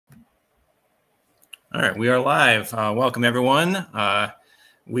All right, we are live. Welcome, everyone.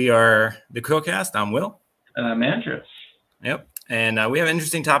 We are the CHRILLCAST. I'm Will. And I'm Andrew. Yep. And we have an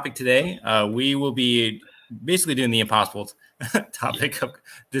interesting topic today. We will be basically doing the impossible topic of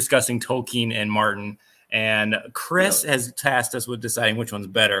discussing Tolkien and Martin. And Chris has tasked us with deciding which one's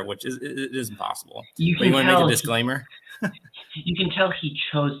better, which is impossible. You want to make a disclaimer? You can tell he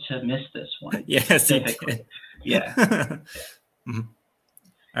chose to miss this one. Yes, he did. Yeah. Mm-hmm.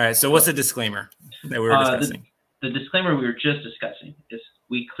 All right, so what's the disclaimer that we were discussing? The disclaimer we were just discussing is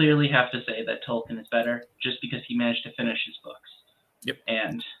we clearly have to say that Tolkien is better just because he managed to finish his books. Yep.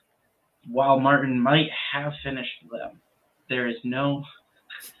 And while Martin might have finished them, there is no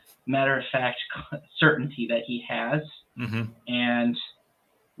matter-of-fact certainty that he has. Mm-hmm. And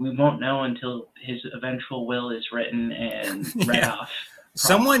we won't know until his eventual will is written and read off.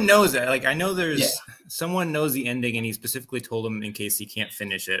 Someone knows that. Like, I know someone knows the ending, and he specifically told him in case he can't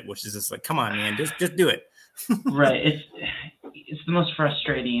finish it, which is just like, come on, man, just do it. Right. It's the most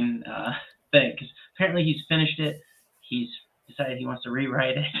frustrating thing because apparently he's finished it. He's decided he wants to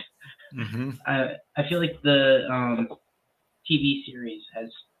rewrite it. Mm-hmm. I feel like the TV series has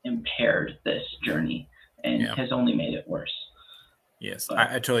impaired this journey and has only made it worse. Yes,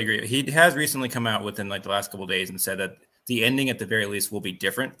 I totally agree. He has recently come out within like the last couple of days and said that the ending at the very least will be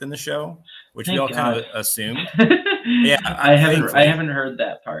different than the show, which we all kind of assumed. Yeah, I haven't heard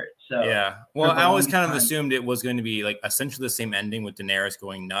that part. So yeah, well, I always kind of assumed it was going to be like essentially the same ending with Daenerys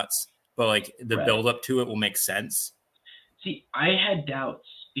going nuts, but like the build up to it will make sense. See, I had doubts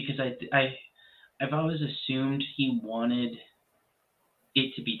because I've always assumed he wanted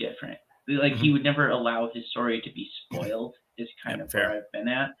it to be different. Like he would never allow his story to be spoiled. Is kind of fair. Where I've been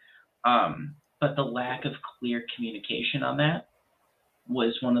at. But the lack of clear communication on that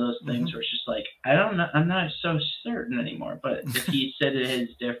was one of those things where it's just like, I don't know, I'm not so certain anymore. But if he said it is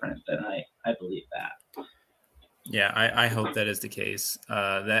different, then I believe that. Yeah, I hope that is the case.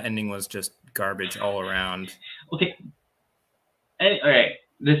 That ending was just garbage all around. Okay. All right.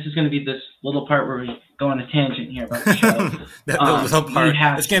 This is going to be this little part where we go on a tangent here about the show. The little part.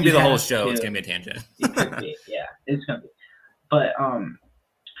 It's going to be the whole show. It's going to be a tangent. It could be. Yeah, it's going to be. But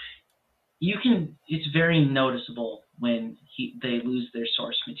it's very noticeable when they lose their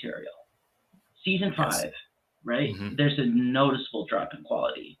source material. Season 5, right? Mm-hmm. There's a noticeable drop in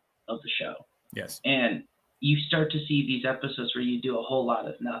quality of the show. Yes. And you start to see these episodes where you do a whole lot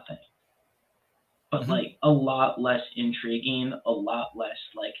of nothing. But like a lot less intriguing, a lot less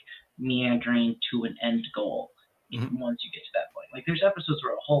like meandering to an end goal once you get to that point. Like there's episodes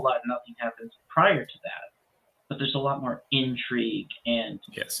where a whole lot of nothing happens prior to that. But there's a lot more intrigue and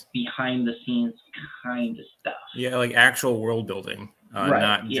behind the scenes kind of stuff. Yeah, like actual world building,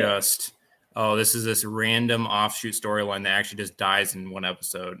 not just, this is this random offshoot storyline that actually just dies in one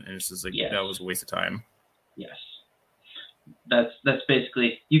episode. And it's just like, that was a waste of time. Yes. That's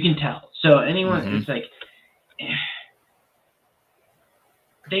basically, you can tell. So anyone, it's like,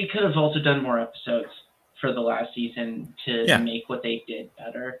 they could have also done more episodes for the last season to make what they did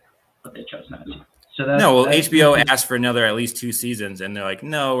better, but they chose not to. So HBO asked for another at least 2 seasons, and they're like,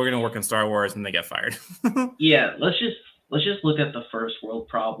 "No, we're going to work on Star Wars," and they get fired. Yeah, let's just look at the first world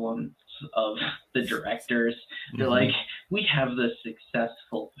problems of the directors. They're like, "We have this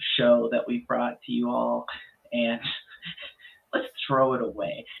successful show that we brought to you all, and let's throw it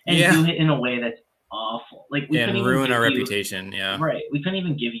away and do it in a way that's awful. Like we couldn't ruin even our reputation. Yeah, right. We couldn't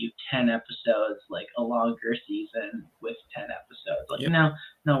even give you 10 episodes, like a longer season with 10 episodes. Like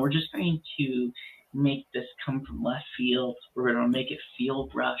no, we're just going to make this come from left field. We're going to make it feel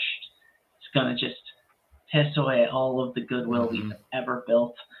rushed. It's going to just piss away all of the goodwill we've ever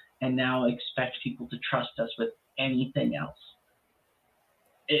built and now expect people to trust us with anything else.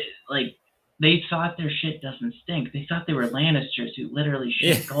 Like, they thought their shit doesn't stink. They thought they were Lannisters who literally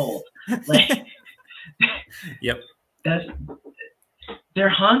shit gold. Like, they're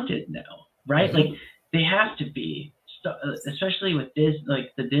haunted now, right? Like, they have to be. Especially with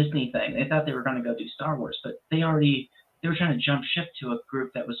the Disney thing, they thought they were going to go do Star Wars, but they were trying to jump ship to a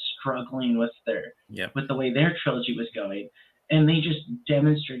group that was struggling with with the way their trilogy was going, and they just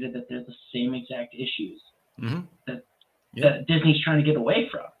demonstrated that they're the same exact issues that Disney's trying to get away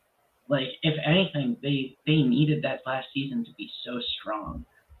from. Like, if anything, they needed that last season to be so strong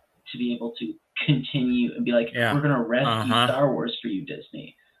to be able to continue and be like, we're going to rescue Star Wars for you,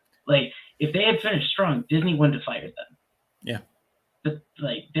 Disney. Like, if they had finished strong, Disney wouldn't have fired them. Yeah. But,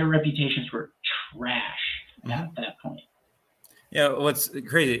 like, their reputations were trash at that point. Yeah, what's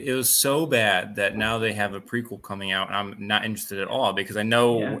crazy, it was so bad that now they have a prequel coming out, and I'm not interested at all because I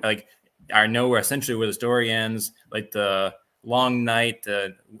know, where essentially where the story ends, like the long night,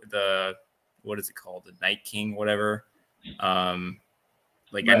 the what is it called? The Night King, whatever.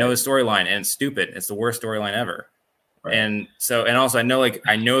 Like Right. I know the storyline, and it's stupid. It's the worst storyline ever. Right. And so, and also I know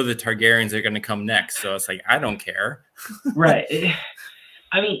the Targaryens are going to come next. So it's like, I don't care. Right.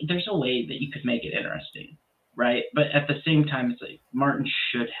 I mean, there's a way that you could make it interesting, right? But at the same time, it's like Martin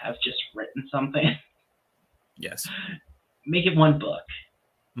should have just written something. Yes. Make it one book.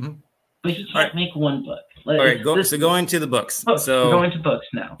 Mm-hmm. But he can't make one book. All right, going to the books. So we're going to books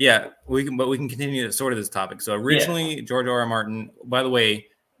now. Yeah, we can continue to sort of this topic. So originally, George R.R. Martin, by the way,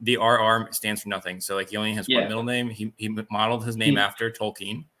 the R.R. stands for nothing. So like he only has one middle name. He modeled his name after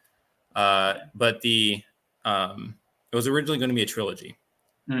Tolkien. But it was originally going to be a trilogy.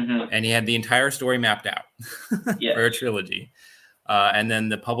 Mm-hmm. And he had the entire story mapped out for a trilogy. And then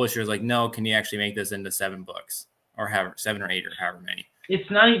the publisher's like, no, can you actually make this into 7 books or have 7 or 8 or however many? It's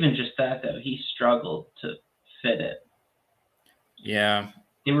not even just that, though. He struggled to fit it. Yeah.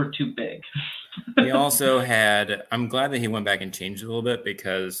 They were too big. He also had, I'm glad that he went back and changed it a little bit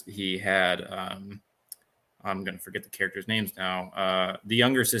because he had, I'm going to forget the characters' names now. The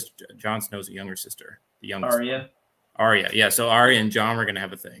younger sister, Jon Snow's younger sister. The youngest Arya. Arya. Yeah. So Arya and Jon were going to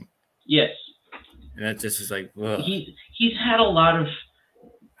have a thing. Yes. And that just is like, ugh. He's had a lot of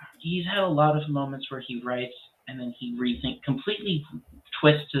moments where he writes and then he completely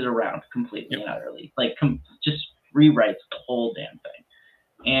twists it around completely and utterly, like just rewrites the whole damn thing.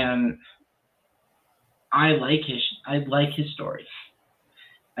 And I like his story,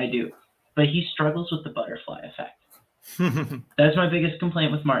 I do, but he struggles with the butterfly effect. That's my biggest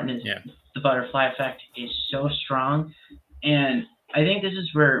complaint with Martin is the butterfly effect is so strong, and I think this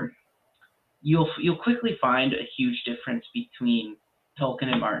is where you'll quickly find a huge difference between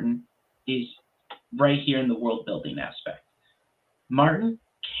Tolkien and Martin is right here in the world building aspect. Martin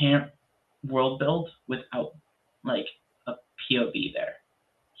can't world build without like a POV there.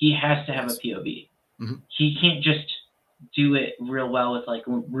 He has to have a POV. Mm-hmm. He can't just do it real well with like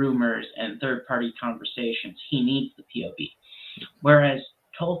rumors and third party conversations. He needs the POV. Whereas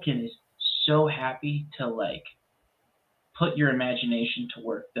Tolkien is so happy to like put your imagination to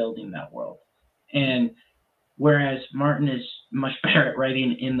work building that world. And whereas Martin is much better at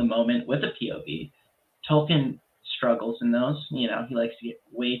writing in the moment with a POV, Tolkien struggles in those. You know, he likes to get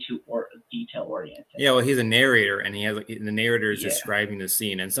way too detail oriented. Yeah, well, he's a narrator, and he has the narrator is describing the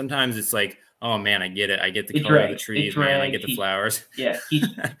scene, and sometimes it's like, oh man, I get it. I get the color of the trees, man. I get the flowers. Yeah.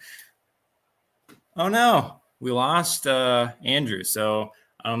 Oh no, we lost Andrew. So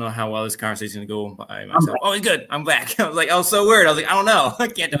I don't know how well this conversation is going to go by myself. Oh, he's good. I'm back. I was like, oh, so weird. I was like, I don't know. I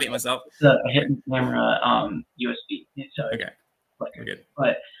can't debate myself. It's a hidden camera USB. So okay. We're good.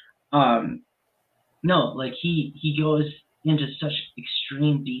 But no, like he goes into such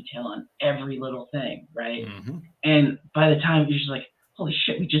extreme detail on every little thing, right? Mm-hmm. And by the time you're just like, holy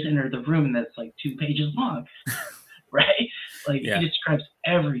shit, we just entered the room that's like 2 pages long, right? Like he describes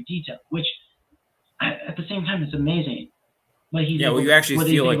every detail, which at the same time is amazing. But he's well, you actually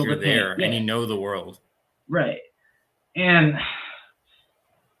feel like you're there and you know the world, right? And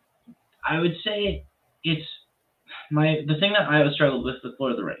I would say it's the thing that I struggled with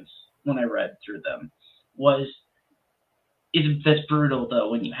Lord of the Rings when I read through them was that's brutal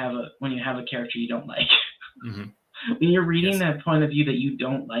though when you have a character you don't like. Mm-hmm. When you're reading that point of view that you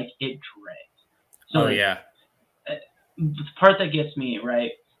don't like, it drags. So the part that gets me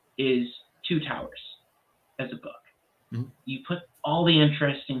right is Two Towers as a book. Mm-hmm. You put all the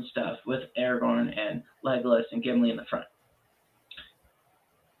interesting stuff with Aragorn and Legolas and Gimli in the front.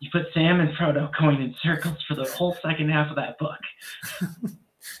 You put Sam and Frodo going in circles for the whole second half of that book.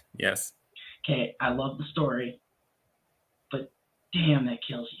 Yes. Okay, I love the story, but damn, that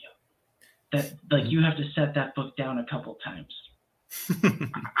kills you. That like you have to set that book down a couple times.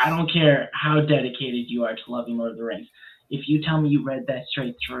 I don't care how dedicated you are to loving Lord of the Rings. If you tell me you read that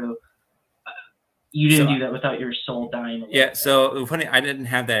straight through, you didn't do that without your soul dying. Yeah, so funny, I didn't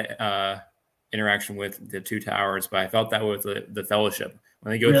have that interaction with the Two Towers, but I felt that with the Fellowship.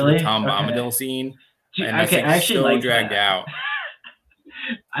 When they go through the Tom Bombadil scene, and I actually so dragged out.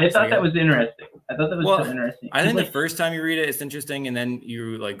 I thought that was interesting. I thought that was so interesting. I think the first time you read it, it's interesting, and then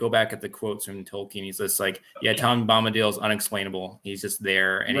you like go back at the quotes from Tolkien. He's just like, Tom Bombadil is unexplainable. He's just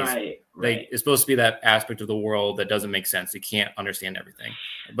there, and he's like, it's supposed to be that aspect of the world that doesn't make sense. You can't understand everything.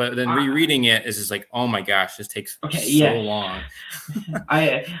 But then rereading it is just like, oh my gosh, this takes so long.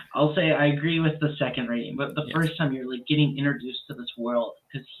 I'll say I agree with the second reading, but the first time you're like getting introduced to this world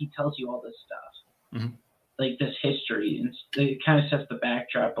because he tells you all this stuff. Mm-hmm. Like this history, and it kind of sets the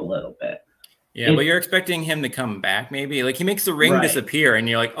backdrop a little bit. Yeah, but you're expecting him to come back, maybe. Like he makes the ring disappear, and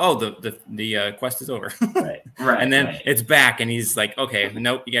you're like, "Oh, the quest is over." Right. And then it's back, and he's like, "Okay,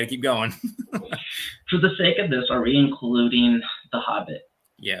 nope, you got to keep going." For the sake of this, are we including the Hobbit?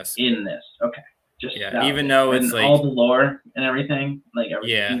 Yes. In this, okay. Just even though it's like all the lore and everything, like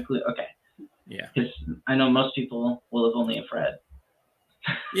everything. Yeah. Okay. Yeah. Because I know most people will have only read.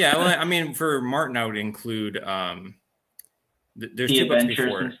 Yeah, well, I mean, for Martin, I would include there's the two books adventures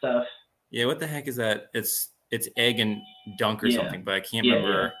before. And stuff. Yeah, what the heck is that? It's Egg and Dunk or something, but I can't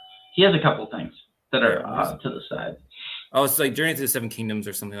remember. Yeah. He has a couple things that are to the side. Oh, it's like Journey to the Seven Kingdoms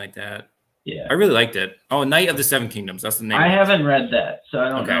or something like that. Yeah, I really liked it. Oh, Knight of the Seven Kingdoms. That's the name. I haven't read that, so I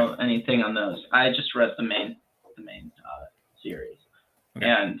don't know anything on those. I just read the main series,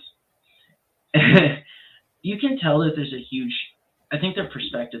 and you can tell that there's a huge. I think their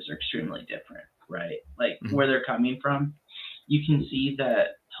perspectives are extremely different, right? Like where they're coming from. You can see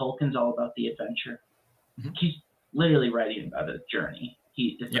that Tolkien's all about the adventure. He's literally writing about a journey.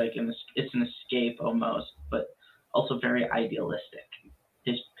 It's like it's an escape almost, but also very idealistic.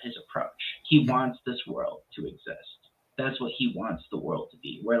 His approach. He wants this world to exist. That's what he wants the world to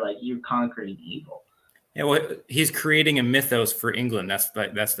be. Where like you're conquering evil. Yeah, well, he's creating a mythos for England. That's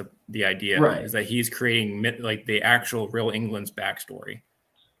the idea, right? Is that he's creating like the actual real England's backstory.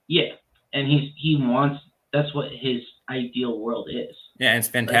 Yeah, and he wants. That's what his ideal world is. Yeah, and it's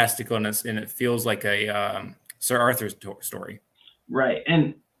fantastical, and it feels like a Sir Arthur's story. Right,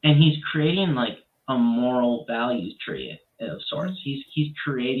 and he's creating like a moral values tree of sorts. He's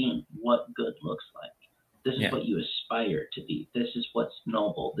creating what good looks like. This is what you aspire to be. This is what's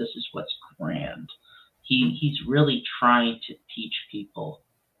noble. This is what's grand. He's really trying to teach people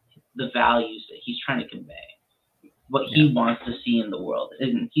the values that he's trying to convey, what he wants to see in the world,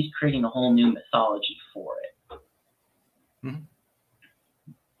 and he's creating a whole new mythology for it.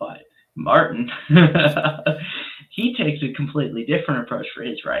 But Martin, he takes a completely different approach for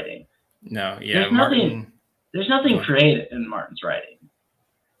his writing. No, yeah, There's nothing creative in Martin's writing.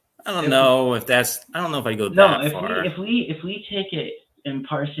 I don't know if I go that far. If we take it and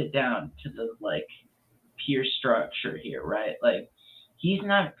parse it down to the like pure structure here, right? Like he's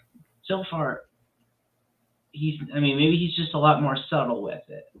not so far. Maybe he's just a lot more subtle with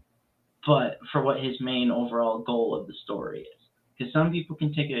it, but for what his main overall goal of the story is, because some people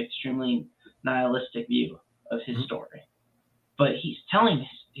can take an extremely nihilistic view of his story, but he's telling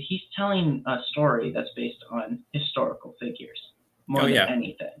a story that's based on historical figures more than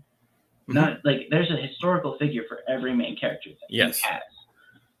anything. Not like there's a historical figure for every main character that he has.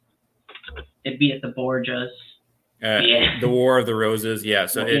 It'd be at the Borgias. The War of the Roses. Yeah.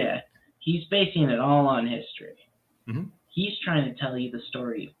 So he's basing it all on history. He's trying to tell you the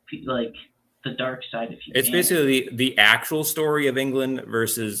story, like the dark side of humanity. It's basically the actual story of England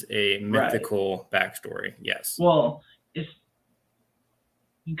versus a mythical backstory. Yes. Well,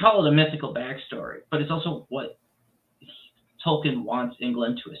 you call it a mythical backstory, but it's also what Tolkien wants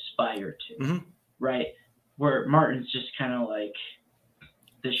England to aspire to, right? Where Martin's just kind of like,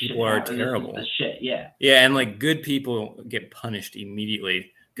 this people are terrible. This shit, yeah, and like good people get punished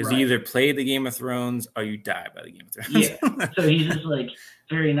immediately because you either play the Game of Thrones or you die by the Game of Thrones. Yeah, so he's just like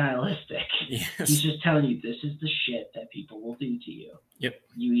very nihilistic. Yes. He's just telling you this is the shit that people will do to you. Yep.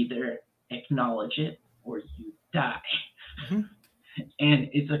 You either acknowledge it or you die. And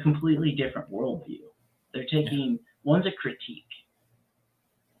it's a completely different worldview. They're taking one's a critique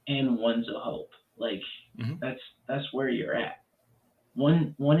and one's a hope. Like that's where you're at.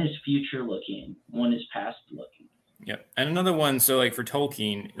 One is future looking, one is past looking. Yep. And another one, so like for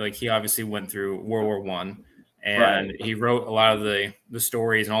Tolkien, like he obviously went through World War I, and he wrote a lot of the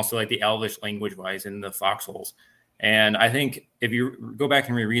stories and also like the Elvish language wise in the foxholes. And I think if you go back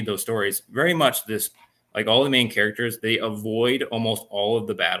and reread those stories, very much this, like all the main characters, they avoid almost all of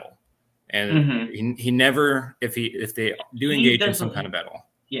the battle. And he never, if they do engage in some kind of battle.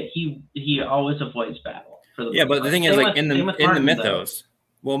 Yeah, he always avoids battle. But the thing is, like in the mythos,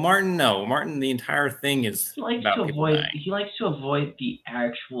 well, Martin, the entire thing is about people dying. He likes to avoid the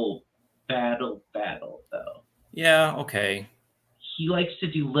actual battle, though. Yeah, okay. He likes to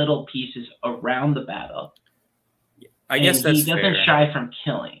do little pieces around the battle. I guess that's he doesn't shy from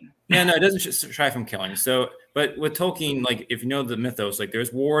killing. Yeah, no, it doesn't shy from killing. So, but with Tolkien, like if you know the mythos, like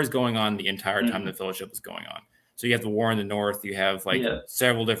there's wars going on the entire time the Fellowship is going on. So you have the war in the north, you have like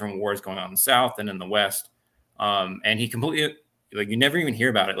several different wars going on in the south and in the west. And he completely, like you never even hear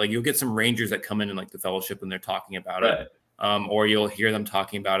about it. Like you'll get some rangers that come in like the Fellowship and they're talking about it. Or you'll hear them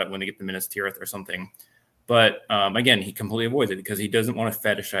talking about it when they get the Minas Tirith or something. But again, he completely avoids it because he doesn't want to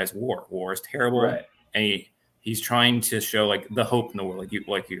fetishize war. War is terrible. And he's trying to show like the hope in the world,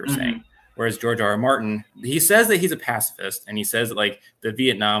 like you were saying. Whereas George R.R. Martin, he says that he's a pacifist, and he says that like the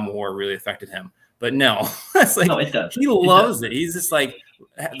Vietnam War really affected him. But no, it's like, No, it does. He loves it. He's just like,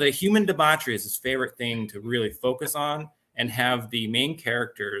 the human debauchery is his favorite thing to really focus on, and have the main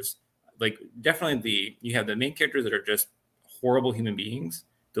characters, like definitely you have the main characters that are just horrible human beings.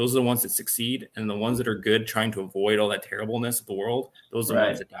 Those are the ones that succeed, and the ones that are good, trying to avoid all that terribleness of the world, those are the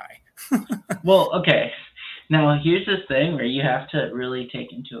ones that die. Well, okay. Now here's this thing where you have to really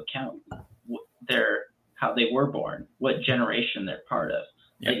take into account how they were born, what generation they're part of.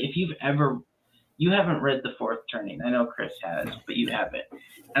 Like if you haven't read The Fourth Turning. I know Chris has, but you haven't.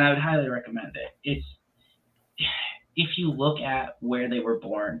 And I would highly recommend it. If you look at where they were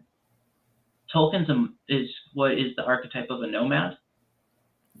born, Tolkien's is what is the archetype of a nomad,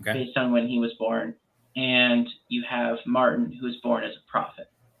 based on when he was born. And you have Martin, who was born as a prophet.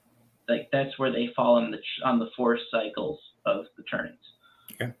 Like that's where they fall on the 4 cycles of the turnings.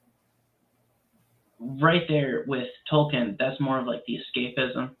 Okay. Right there with Tolkien, that's more of like the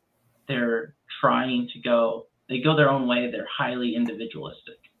escapism. They're trying to go their own way. They're highly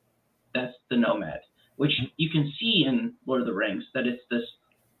individualistic. That's the nomad, which you can see in Lord of the Rings, that it's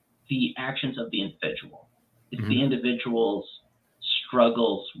the actions of the individual. It's the individual's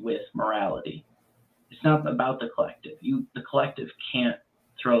struggles with morality. It's not about the collective. The collective can't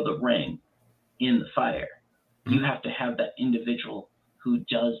throw the ring in the fire. You have to have that individual who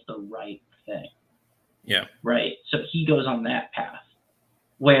does the right thing. Yeah. Right. So he goes on that path,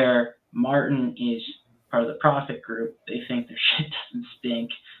 where Martin is part of the prophet group. They think their shit doesn't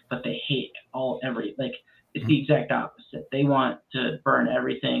stink, but they hate it's the exact opposite. They want to burn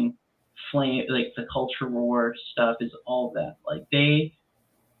everything, flame, like the culture war stuff is all that. Like they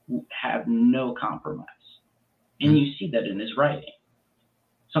have no compromise. And you see that in his writing.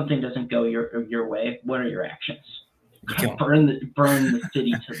 Something doesn't go your way. What are your actions? Burn the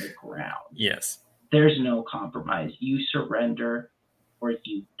city to the ground. Yes. There's no compromise. You surrender or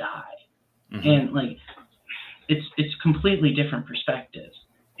you die. And like it's completely different perspectives.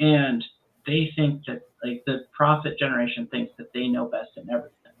 And they think that like the prophet generation thinks that they know best in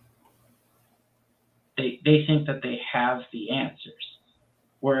everything. They think that they have the answers.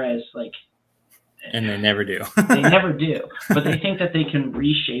 Whereas like and they never do. They never do. But they think that they can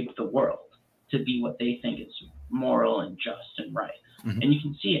reshape the world to be what they think is moral and just and right. And you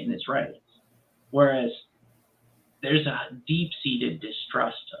can see it in his writings. Whereas there's a deep-seated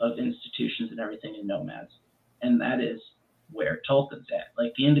distrust of institutions and everything in nomads. And that is where Tolkien's at.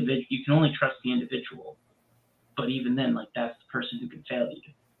 Like the individual, you can only trust the individual. But even then, like that's the person who can fail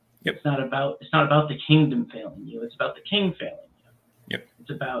you. Yep. It's not about the kingdom failing you. It's about the king failing you. Yep. It's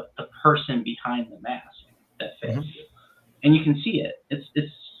about the person behind the mask that fails you. And you can see it.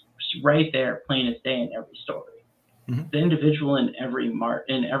 It's right there, plain as day in every story. The individual in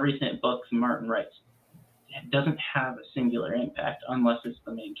everything book Martin writes doesn't have a singular impact unless it's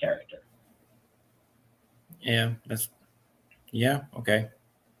the main character. Yeah, okay.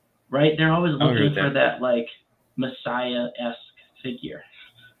 Right? They're always looking for that like Messiah-esque figure.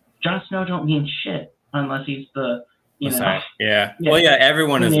 Jon Snow don't mean shit unless he's the Messiah. Yeah. Well, yeah,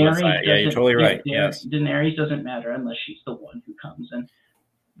 everyone is a Messiah. Yeah, you're totally right. Yes. Daenerys doesn't matter unless she's the one who comes and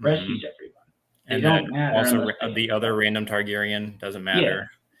rescues everyone. They don't matter. Also, the other random Targaryen doesn't matter.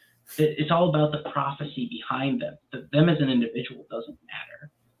 Yeah. It's all about the prophecy behind them. Them as an individual doesn't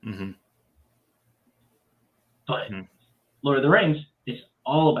matter. But Lord of the Rings is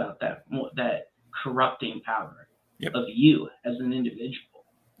all about that corrupting power of you as an individual.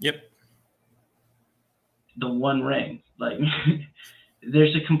 Yep. The One Ring, like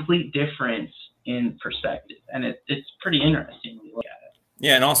there's a complete difference in perspective, and it's pretty interesting when you look at it.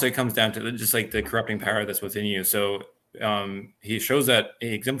 Yeah, and also it comes down to just like the corrupting power that's within you. So he shows that,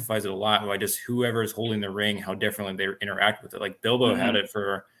 he exemplifies it a lot by just whoever is holding the ring, how differently they interact with it. Like Bilbo had it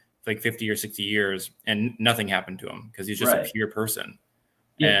for like 50 or 60 years, and nothing happened to him because he's just a pure person.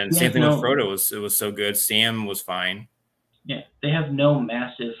 Yeah, and same thing with Frodo. It was so good. Sam was fine. Yeah, they have no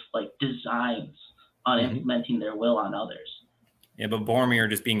massive like designs on implementing their will on others. Yeah, but Boromir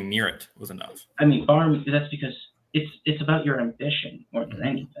just being near it was enough. I mean, that's because it's about your ambition more than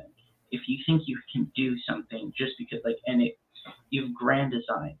anything. If you think you can do something just because, like, you have grand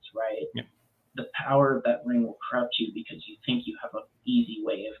designs, right? Yep. The power of that ring will corrupt you because you think you have an easy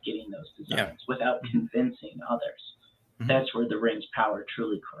way of getting those designs without convincing others. That's where the ring's power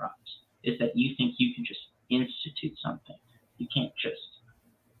truly corrupts. Is that you think you can just institute something. You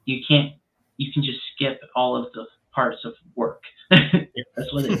can just skip all of the parts of work.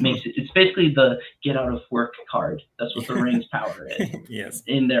 That's what it makes it. It's basically the get out of work card. That's what the ring's power is. Yes.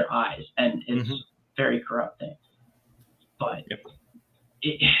 In their eyes. And it's very corrupting. But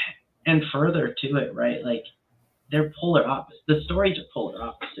And further to it, right? Like they're polar opposite. The stories are polar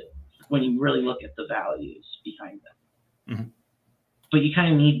opposite when you really look at the values behind them. Mm-hmm. But you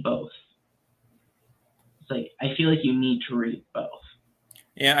kind of need both. It's like I feel like you need to read both.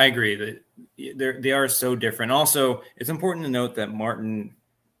 Yeah, I agree that they are so different. Also, it's important to note that Martin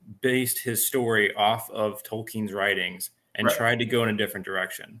based his story off of Tolkien's writings and tried to go in a different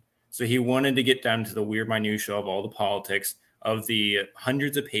direction. So he wanted to get down to the weird minutiae of all the politics, of the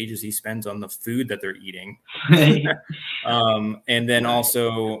hundreds of pages he spends on the food that they're eating. And then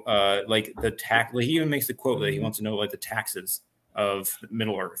also like the tax, like he even makes the quote that he wants to know like the taxes of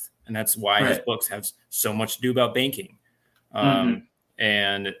Middle Earth. And that's why his books have so much to do about banking.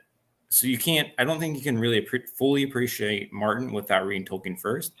 And so I don't think you can really fully appreciate Martin without reading Tolkien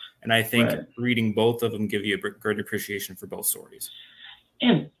first. And I think reading both of them give you a great appreciation for both stories.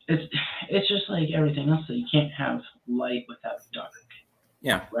 And it's just like everything else, that you can't have light without dark.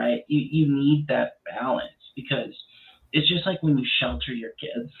 Yeah. Right? You need that balance, because it's just like when you shelter your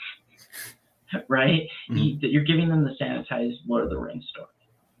kids, right? You're giving them the sanitized Lord of the Rings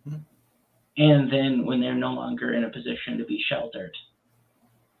story. And then when they're no longer in a position to be sheltered,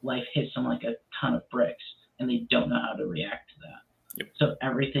 life hits them like a ton of bricks, and they don't know how to react to that. So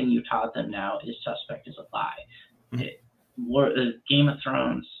everything you taught them now is suspect as a lie. Game of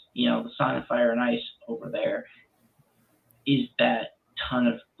Thrones, the Song of Fire and Ice over there is that ton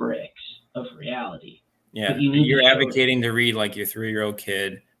of bricks of reality. Yeah, you're advocating to read like your 3-year-old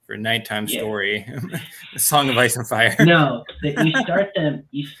kid for a nighttime story, The Song of Ice and Fire. No, that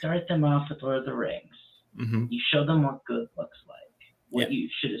you start them off with Lord of the Rings. You show them what good looks like, what you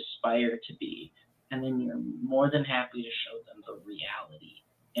should aspire to be, and then you're more than happy to show them the reality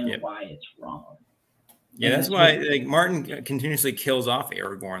and why it's wrong. Yeah, that's why like Martin continuously kills off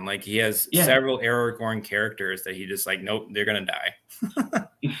Aragorn. Like he has several Aragorn characters that he just like, nope, they're gonna die.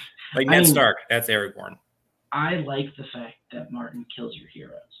 Like Ned Stark, that's Aragorn. I like the fact that Martin kills your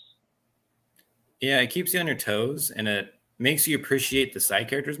heroes. Yeah, it keeps you on your toes, and it makes you appreciate the side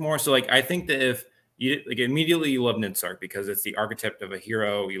characters more. So like I think that if you like immediately you love Ned Stark because it's the archetype of a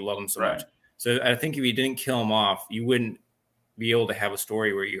hero, you love him so much. So I think if you didn't kill him off, you wouldn't be able to have a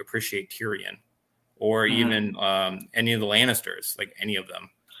story where you appreciate Tyrion. Or even any of the Lannisters, like any of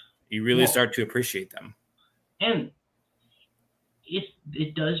them. You really start to appreciate them. And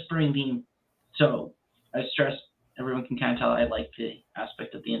it does bring so I stress, everyone can kind of tell I like the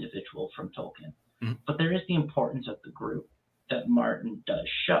aspect of the individual from Tolkien. But there is the importance of the group that Martin does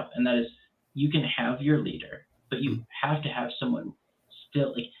show. And that is, you can have your leader, but you have to have someone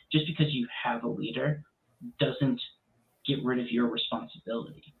still, like, just because you have a leader doesn't get rid of your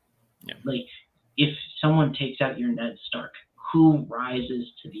responsibility. Like, if someone takes out your Ned Stark, who rises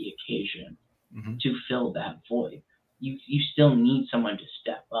to the occasion to fill that void? You still need someone to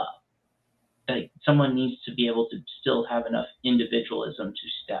step up. Like someone needs to be able to still have enough individualism to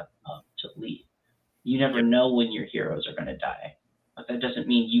step up to lead. You never know when your heroes are going to die, but that doesn't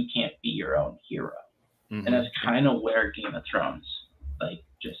mean you can't be your own hero. And that's kind of where Game of Thrones,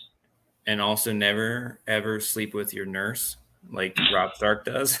 And also never ever sleep with your nurse like Robb Stark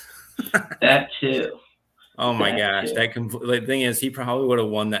does. That too. Oh my gosh, the thing is, he probably would have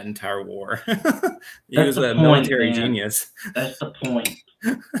won that entire war. He was a military genius. That's the point.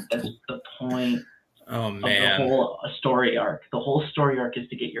 That's the point. Oh man, of the whole story arc. The whole story arc is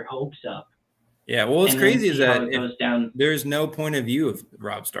to get your hopes up. Yeah, well, what's crazy is that there's no point of view of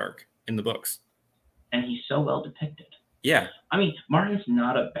Robb Stark in the books, and he's so well depicted. Yeah, I mean, Martin's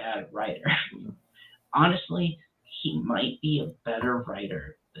not a bad writer. Honestly, he might be a better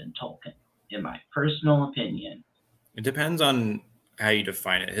writer than Tolkien, in my personal opinion. It depends on how you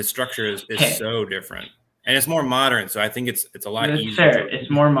define it. His structure is so different, and it's more modern. So I think it's a lot easier. Fair. It's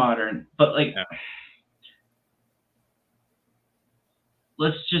more modern, but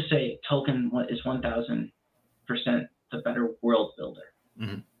let's just say Tolkien is 1,000% the better world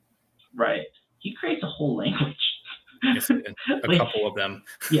builder, right? He creates a whole language. Yes, a couple of them.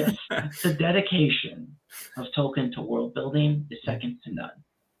 Yes, the dedication of Tolkien to world building is second to none.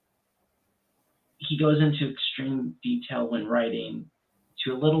 He goes into extreme detail when writing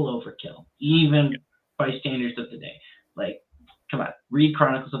to a little overkill, even by standards of the day. Like, come on, read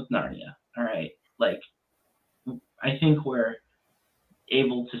Chronicles of Narnia, all right? Like, I think we're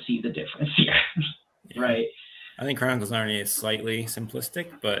able to see the difference here, right? I think Chronicles of Narnia is slightly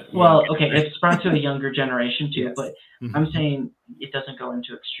simplistic, but... Well, okay, it's brought to a younger generation too, but I'm saying it doesn't go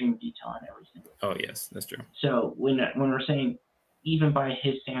into extreme detail on everything. Oh, yes, that's true. So when we're saying, even by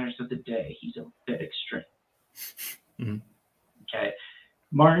his standards of the day, he's a bit extreme. Okay.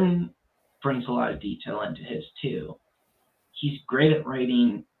 Martin brings a lot of detail into his too. He's great at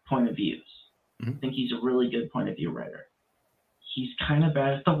writing point of views. Mm-hmm. I think he's a really good point of view writer. He's kind of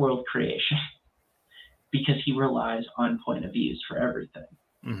bad at the world creation because he relies on point of views for everything.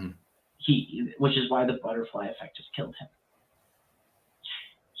 Mm-hmm. Which is why the butterfly effect has killed him.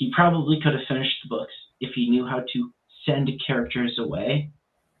 He probably could have finished the books if he knew how to send characters away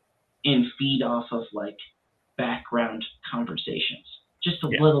and feed off of like background conversations just a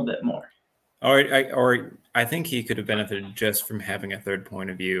little bit more. Or I think he could have benefited just from having a third person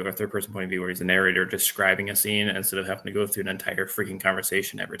point of view where he's a narrator describing a scene instead of having to go through an entire freaking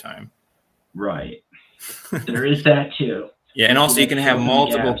conversation every time. Right. There is that too. Yeah, and also you can have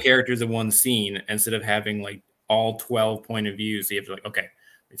multiple characters in one scene instead of having like all 12 point of views. So you have to like, okay,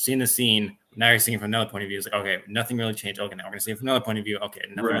 we've seen the scene. Now you're seeing it from another point of view. It's like, okay, nothing really changed. Okay, now we're going to see it from another point of view. Okay,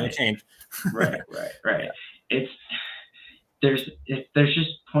 nothing really changed. Right. There's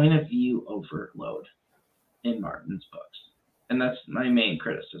just point of view overload in Martin's books. And that's my main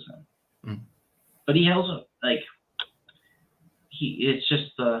criticism. Mm. But he also, like, it's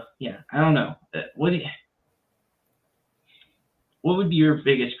just I don't know. What would be your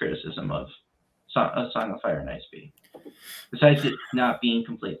biggest criticism of A Song of Fire and Ice be? Besides it not being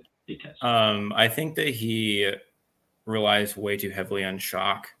completed? Because I think that he relies way too heavily on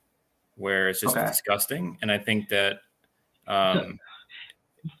shock, where it's just disgusting. And I think that is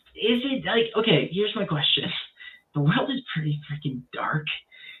it like, okay, here's my question. The world is pretty freaking dark.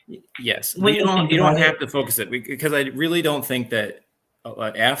 Yes. You don't have to focus it, because I really don't think that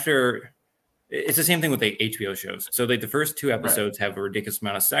after... It's the same thing with the HBO shows. So like the first 2 episodes have a ridiculous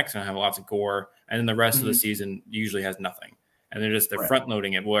amount of sex and have lots of gore, and then the rest of the season usually has nothing. And they're front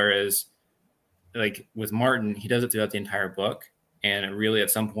loading it. Whereas like with Martin, he does it throughout the entire book, and it really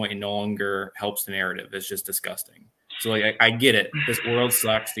at some point it no longer helps the narrative. It's just disgusting. So like I get it. This world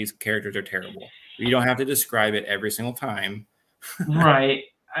sucks. These characters are terrible. But you don't have to describe it every single time. Right.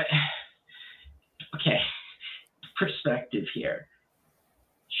 Okay. Perspective here.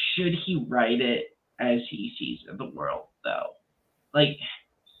 Should he write it as he sees the world, though? Like,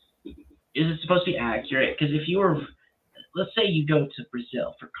 is it supposed to be accurate? Because if you were, let's say you go to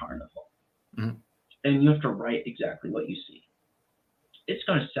Brazil for Carnival, and you have to write exactly what you see, it's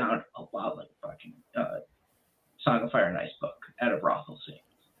going to sound a lot like a fucking Song of Fire and Ice book at a brothel scene.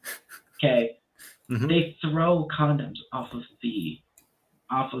 Okay? They throw condoms off of the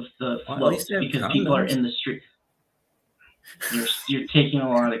floats because people are in the street. You're taking a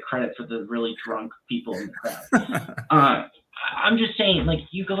lot of credit for the really drunk people in the crowd. I'm just saying, like,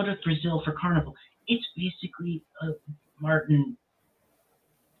 you go to Brazil for Carnival, it's basically a Martin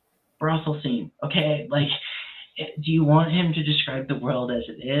brothel scene, okay? Like, do you want him to describe the world as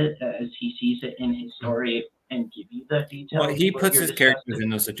it is, as he sees it in his story, and give you the details? Well, he puts his characters in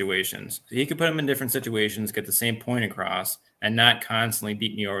those situations. He could put them in different situations, get the same point across, and not constantly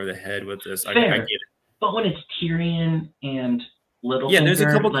beating you over the head with this. I get it. But when it's Tyrion and Littlefinger, there's a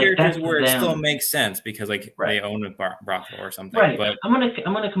couple characters where it still makes sense because they own a brothel or something. Right. But I'm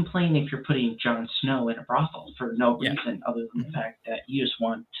gonna complain if you're putting Jon Snow in a brothel for no reason other than the fact that you just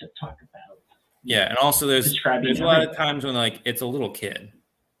want to talk about. Yeah, and also there's a lot of times when like it's a little kid.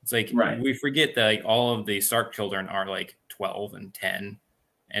 It's like we forget that like all of the Stark children are like 12 and 10,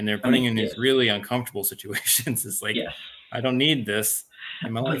 and they're putting in these really uncomfortable situations. It's like I don't need this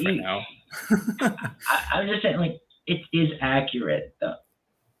in my life right now. I'm just saying, like, it is accurate though,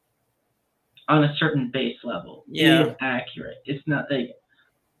 on a certain base level. Yeah, it is accurate. It's not like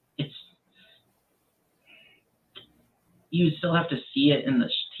you still have to see it in the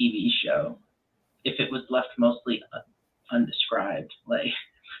TV show. If it was left mostly undescribed, like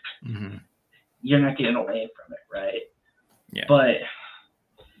you're not getting away from it, right? Yeah. But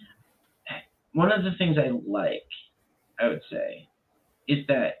one of the things I would say, is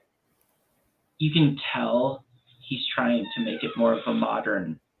that you can tell he's trying to make it more of a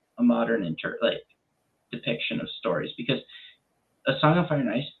modern depiction of stories, because A Song of Fire and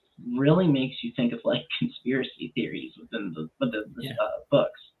Ice really makes you think of like conspiracy theories within the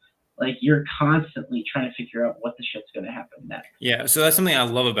books. Like you're constantly trying to figure out what the shit's going to happen next. Yeah, so that's something I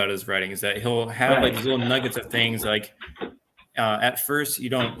love about his writing, is that he'll have like these little nuggets of things like at first you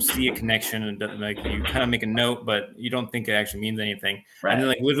don't see a connection, and like you kind of make a note, but you don't think it actually means anything. Right. And then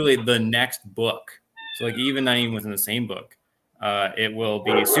like literally the next book, so like even not even within the same book, it will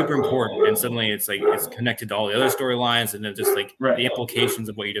be super important, and suddenly it's like it's connected to all the other storylines, and then just like the implications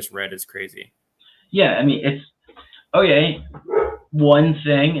of what you just read is crazy. Yeah, I mean it's okay. One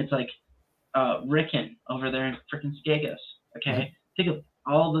thing, it's like Rickon over there in freaking Skagos. Okay, think of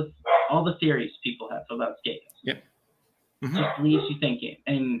all the theories people have about Skagos. Yep. Just leaves you thinking,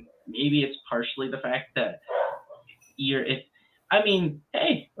 and maybe it's partially the fact that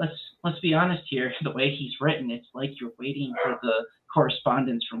hey, be honest here, the way he's written, it's like you're waiting for the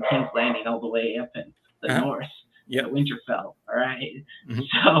correspondence from King's Landing all the way up in the north, Winterfell. All right,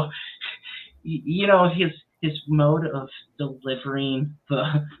 so you know his mode of delivering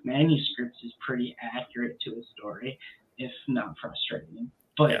the manuscripts is pretty accurate to his story, if not frustrating.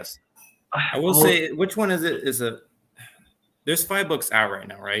 But yes, I will say, which one is it? There's 5 books out right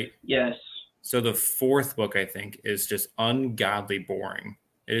now, right? Yes. So the 4th book, I think, is just ungodly boring.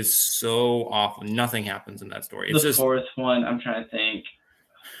 It is so awful. Nothing happens in that story. It's the 4th one, I'm trying to think.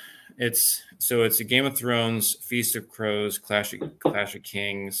 It's a Game of Thrones, Feast of Crows, Clash of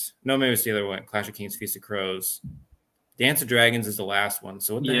Kings. No, maybe it's the other one. Clash of Kings, Feast of Crows. Dance of Dragons is the last one.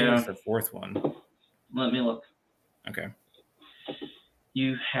 So what the hell is the 4th one? Let me look. Okay.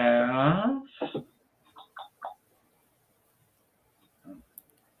 You have...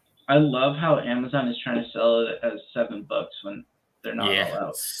 I love how Amazon is trying to sell it as 7 books when they're not all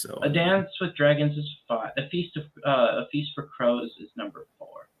out. So... A Dance with Dragons is 5. A Feast for Crows is number 4.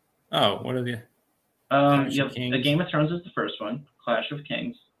 Oh, what are the? You have A Game of Thrones is the first one. Clash of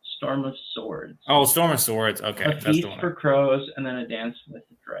Kings, Storm of Swords. Oh, Storm of Swords. Okay, A Feast for Crows, and then A Dance with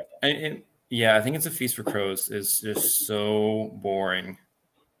the Dragon. Yeah, I think it's A Feast for Crows. It's just so boring.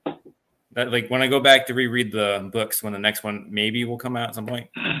 That, like, when I go back to reread the books, when the next one maybe will come out at some point.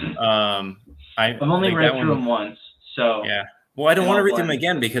 I've only read through them once, so yeah. Well, I don't want to read them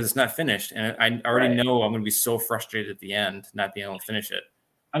again because it's not finished, and I already know I'm going to be so frustrated at the end, not being able to finish it.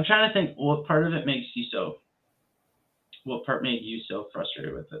 I'm trying to think what part of it makes you so. What part made you so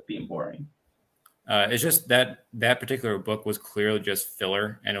frustrated with it being boring? It's just that particular book was clearly just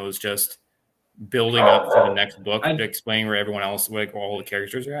filler, and it was just building up for the next book to explain where everyone else, like, all the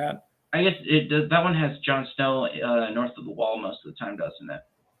characters are at. I guess that one has Jon Snow north of the wall most of the time, doesn't it?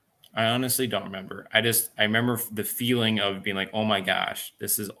 I honestly don't remember. I remember the feeling of being like, oh my gosh,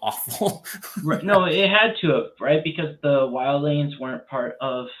 this is awful. Right. No, it had to have, right? Because the wildlings weren't part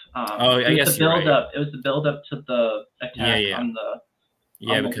of. I guess the build up. It was the build up to the attack on the.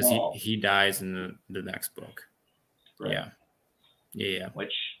 Yeah, because he dies in the next book. Right. Yeah.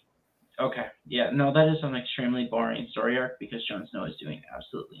 Which, okay, yeah, no, that is an extremely boring story arc because Jon Snow is doing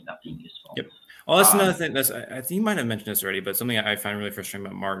absolutely nothing useful. Yep. Well, that's another thing. I think you might have mentioned this already, but something I find really frustrating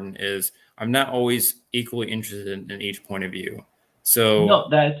about Martin is I'm not always equally interested in each point of view. So no,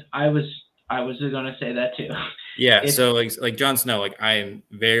 I was going to say that too. Yeah, so like Jon Snow, like I am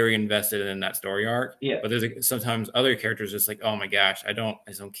very invested in that story arc. Yeah, but there's sometimes other characters just like, oh my gosh, I don't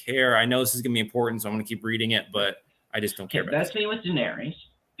care. I know this is gonna be important, so I'm gonna keep reading it, but I just don't care about That's me with Daenerys.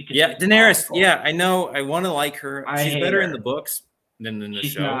 Yeah, Daenerys. Awful. Yeah, I know. I want to like her. She's better in the books than in the show.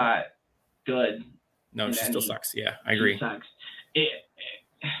 She's not good. No, she still sucks. Yeah, I agree. She sucks.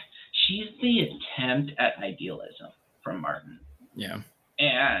 She's the attempt at idealism from Martin. Yeah.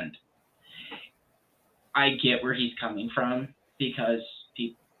 And I get where he's coming from because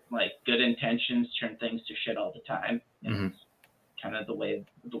people, like, good intentions turn things to shit all the time. And it's kind of the way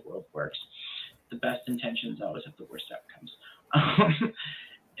the world works. The best intentions always have the worst outcomes.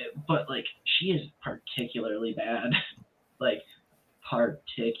 But, like, she is particularly bad. Like,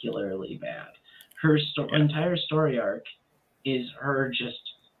 particularly bad. Her entire story arc is her just,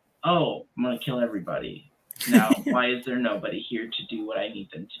 oh, I'm going to kill everybody. Now, why is there nobody here to do what I need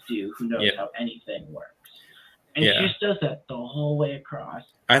them to do? Who knows how anything works? And she just does that the whole way across.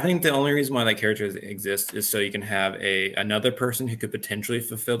 I think the only reason why that character exists is so you can have another person who could potentially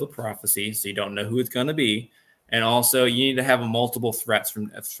fulfill the prophecy, so you don't know who it's going to be. And also, you need to have multiple threats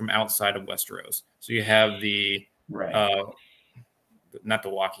from outside of Westeros. So you have the not the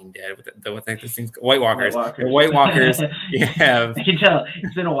Walking Dead, what the things White Walkers. The White Walkers. You have. I can tell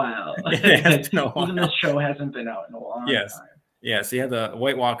it's been a while. It's been a while. Even this show hasn't been out in a long time. Yeah, so you have the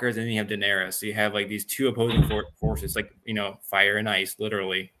White Walkers, and then you have Daenerys. So you have like these two opposing forces, like, you know, fire and ice,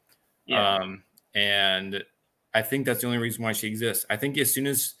 literally. Yeah. And I think that's the only reason why she exists. I think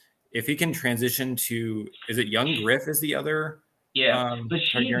if he can transition to, is it young Griff is the other? Yeah, but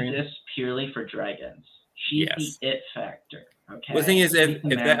she exists purely for dragons. She's the it factor. Okay. Well, the thing is, if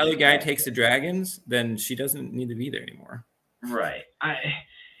that other guy takes the dragons, then she doesn't need to be there anymore. Right.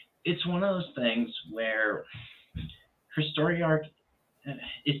 It's one of those things where her story arc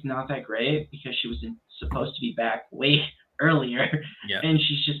is not that great because she was supposed to be back way earlier, and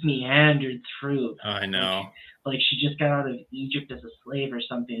she's just meandered through. Oh, I know. Like she just got out of Egypt as a slave or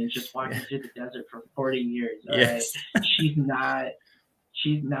something and just walking through the desert for 40 years. Right? She's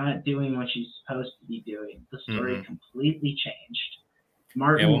not doing what she's supposed to be doing. The story completely changed.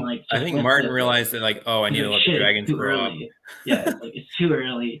 Martin, I think Martin realized that, like, oh, I need to let the dragons grow up. Yeah, like it's too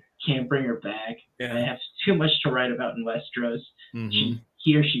early. Can't bring her back. I have too much to write about in Westeros. Mm-hmm.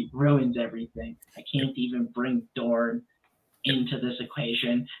 She ruins everything. I can't even bring Dorne into this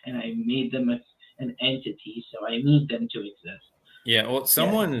equation, and I made them an entity, so I need them to exist. Yeah, well,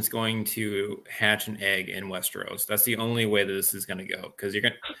 someone is going to hatch an egg in Westeros. That's the only way that this is going to go, because you're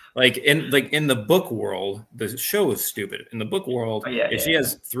gonna in the book world, the show is stupid. In the book world, if she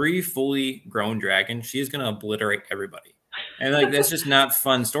has 3 fully grown dragons, she is going to obliterate everybody, and like that's just not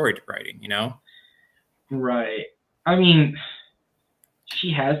fun story writing, you know? Right. I mean,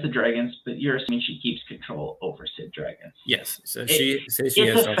 she has the dragons, but you're assuming she keeps control over said dragons. Yes. So it's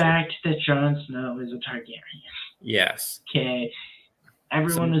a fact that Jon Snow is a Targaryen. Yes. Okay.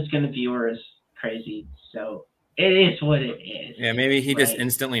 Everyone is going to view her as crazy, so it is what it is. Yeah, maybe he just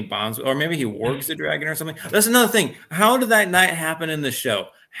instantly bonds, or maybe he wargs the dragon or something. That's another thing. How did that not happen in the show?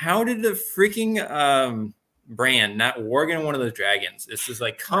 How did the freaking Bran not warging one of those dragons? It's just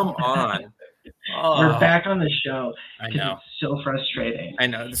like, come on. We're back on the show. I know. It's so frustrating. I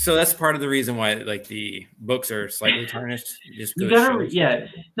know. So that's part of the reason why, like, the books are slightly tarnished. Just you gotta,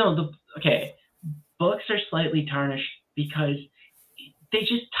 books are slightly tarnished because they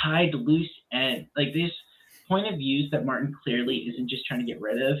just tied loose ends. Like, these point of views that Martin clearly isn't just trying to get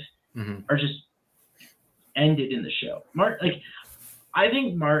rid of, are just ended in the show. I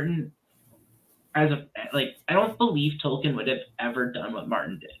think Martin, I don't believe Tolkien would have ever done what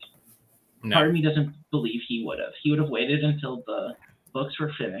Martin did. No. Part of me doesn't believe he would have. He would have waited until the books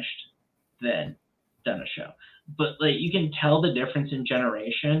were finished, then done a show. But like, you can tell the difference in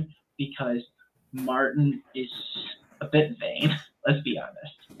generation because Martin is a bit vain. Let's be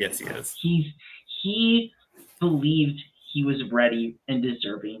honest. Yes, he is. He believed he was ready and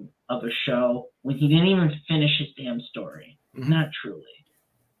deserving of a show when he didn't even finish his damn story. Not truly.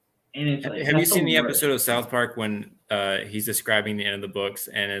 And it's like, have you seen the episode of South Park when he's describing the end of the books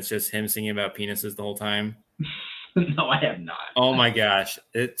and it's just him singing about penises the whole time? No, I have not. Oh my gosh,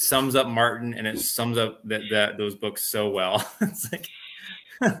 it sums up Martin and it sums up that those books so well. It's like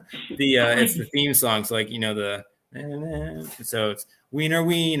it's the theme song. So, like, you know, so it's wiener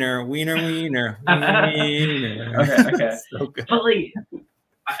wiener wiener wiener wiener. Okay. So good. But like,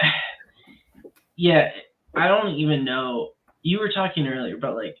 I don't even know. You were talking earlier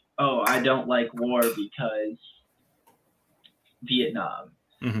about like, oh, I don't like war because Vietnam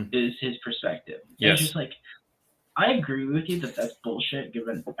is his perspective. Yes. It's just like, I agree with you that that's bullshit,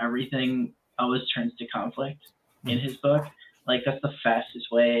 given everything always turns to conflict in his book. Like, that's the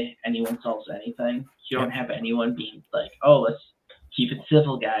fastest way anyone solves anything. You don't have anyone being like, oh, let's keep it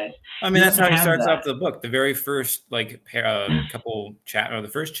civil, guys. I mean, that's how he starts off the book. The very first, like, the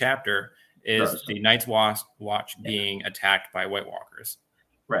first chapter is the Night's Watch being attacked by White Walkers.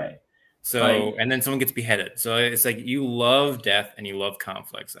 Right. So, and then someone gets beheaded. So it's like, you love death and you love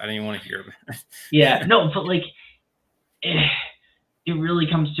conflicts. I don't even want to hear about it. Yeah, no, but like, it really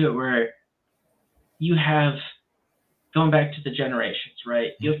comes to it where you have, going back to the generations,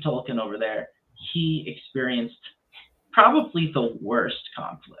 right? You have Tolkien over there. He experienced probably the worst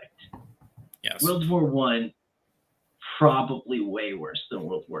conflict. Yes. World War I, probably way worse than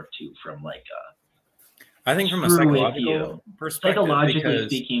World War II from like I think from a psychological perspective, psychologically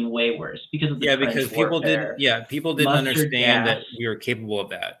speaking, way worse because of the because people didn't understand that we were capable of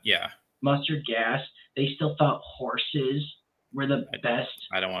that. Yeah, mustard gas. They still thought horses were the best.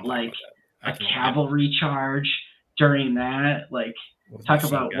 I don't want to like a cavalry charge during that. Like, talk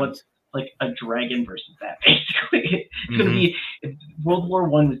about what's like a dragon versus that. Basically, it's gonna be World War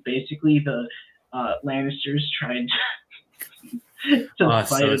I was basically the Lannisters trying to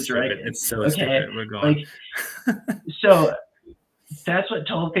fight a dragon. It's so stupid. We're going. Like, so that's what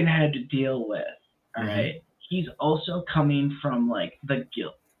Tolkien had to deal with. All right. He's also coming from like the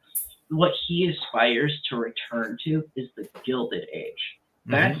guild. What he aspires to return to is the Gilded Age.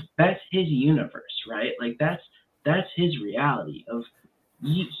 That's his universe, right? Like that's his reality of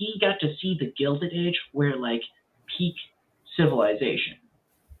he got to see the Gilded Age where like peak civilization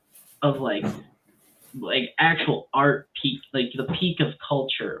of like actual art peak, like the peak of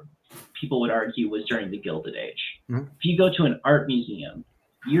culture, people would argue was during the Gilded Age. If you go to an art museum,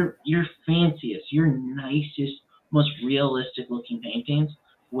 your fanciest, your nicest, most realistic looking paintings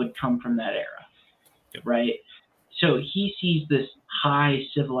would come from that era, right? So he sees this high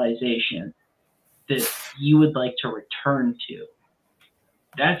civilization that you would like to return to.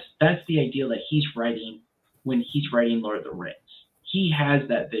 That's the ideal that he's writing when he's writing Lord of the Rings. He has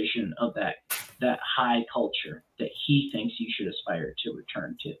that vision of that high culture that he thinks you should aspire to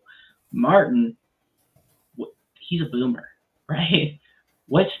return to. Martin, he's a boomer, right?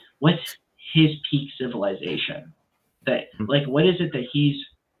 What's his peak civilization? That like, what is it that he's?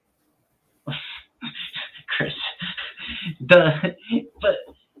 But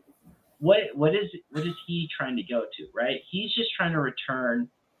what is he trying to go to, right? He's just trying to return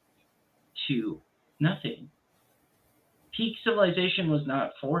to nothing. Peak civilization was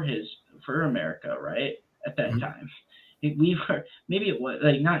not for America, right? At that time. We were, maybe it was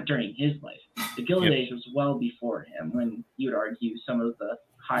like not during his life. The Gilded Age was well before him, when you would argue some of the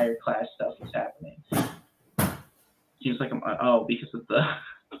higher class stuff was happening. Seems like because of the.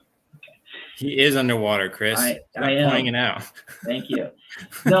 Okay. He is underwater, Chris. I am pointing it out. Thank you.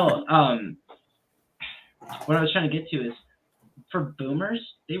 No, what I was trying to get to is, for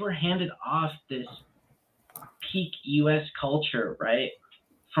boomers, they were handed off this peak U.S. culture, right,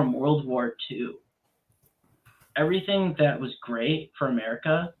 from World War II. Everything that was great for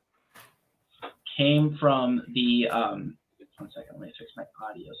America came from the 1 second, let me fix my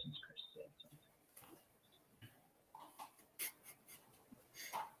audio since Chris said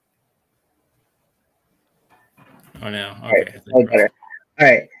something. Oh no. Okay. All right, better. All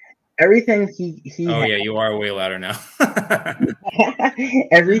right. Everything he Oh yeah, you are way louder now.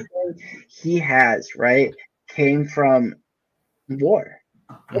 Everything he has, right, came from war.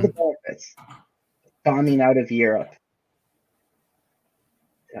 All the benefits. Bombing out of Europe.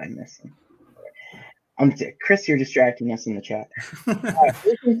 Did I miss him? Chris, you're distracting us in the chat.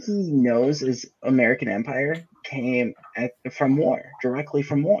 Everything he knows is American Empire came from war, directly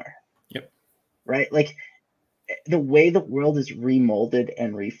from war. Yep. Right? Like, the way the world is remolded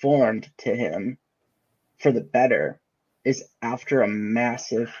and reformed to him for the better is after a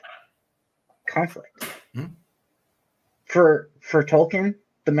massive conflict. Mm-hmm. For Tolkien,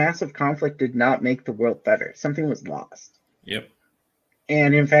 the massive conflict did not make the world better. Something was lost. Yep.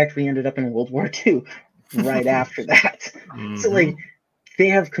 And in fact, we ended up in World War II right after that. Mm-hmm. So, like, they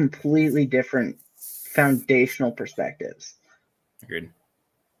have completely different foundational perspectives. Agreed.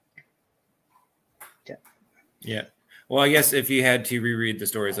 Yeah. Well, I guess if you had to reread the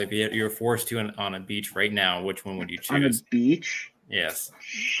stories, like you're forced to on a beach right now, which one would you choose? On a beach? Yes.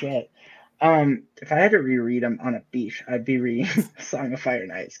 Shit. If I had to reread them on a beach, I'd be reading Song of Fire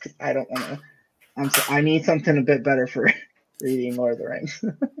and Ice, because I don't want to. I need something a bit better for reading Lord of the Rings.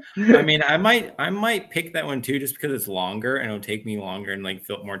 I mean, I might pick that one too, just because it's longer and it'll take me longer and like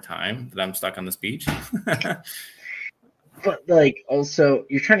fill more time that I'm stuck on this beach. But like, also,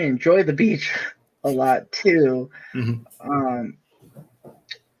 you're trying to enjoy the beach a lot too. Mm-hmm.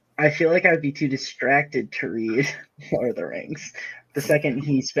 I feel like I'd be too distracted to read Lord of the Rings. The second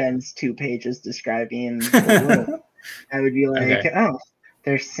he spends 2 pages describing the world, I would be like, okay. Oh,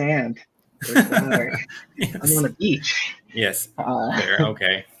 there's sand, there's water. Yes. I'm on a beach. Yes. There.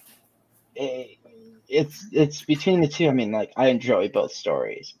 Okay. It's between the two. I mean, like, I enjoy both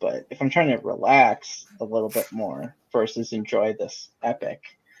stories, but if I'm trying to relax a little bit more versus enjoy this epic,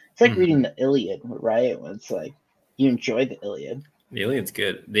 it's like reading the Iliad, right? When it's like you enjoy the Iliad. The Iliad's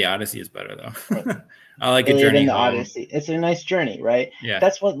good. The Odyssey is better though. I like Iliad a journey and the home. Odyssey. It's a nice journey, right? Yeah.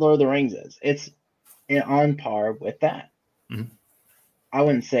 That's what Lord of the Rings is. It's on par with that. Mm-hmm. I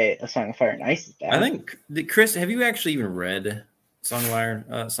wouldn't say A Song of Fire and Ice is bad. I think, Chris, have you actually even read Song of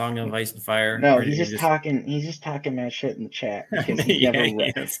Ice and Fire? No, he's just talking. He's just talking that shit in the chat because he's never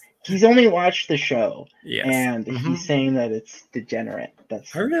read. Yes. He's only watched the show, and he's saying that it's degenerate.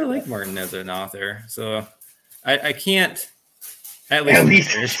 I really like Martin as an author, so I can't. At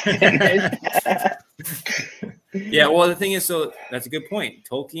least. Yeah, well, the thing is, so that's a good point.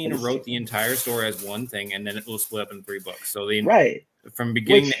 Tolkien wrote the entire story as one thing, and then it was split up in 3 books. So from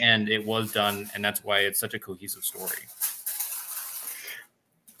beginning to end, it was done, and that's why it's such a cohesive story.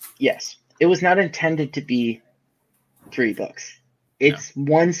 Yes, it was not intended to be 3 books. It's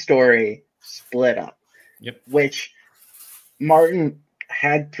one story split up. Yep. Which Martin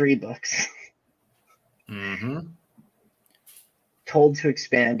had 3 books. Mm-hmm. Told to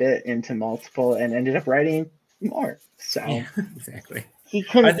expand it into multiple, and ended up writing more. So exactly. He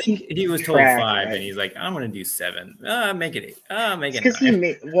couldn't. I think he was told 5, and he's like, "I'm going to do 7. Make it 8. Make it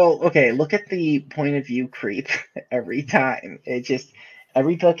 9." Okay. Look at the point of view creep every time. It just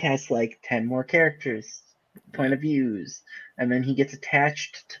every book has like 10 more characters, point of views, and then he gets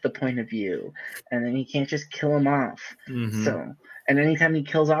attached to the point of view, and then he can't just kill him off. Mm-hmm. So, and anytime he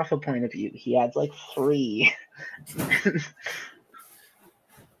kills off a point of view, he adds like 3.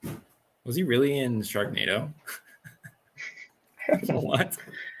 Was he really in Sharknado? I don't know what.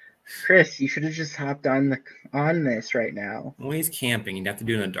 Chris, you should have just hopped on this right now. Well, he's camping. He'd have to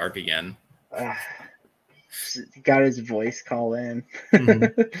do it in the dark again. Got his voice call in.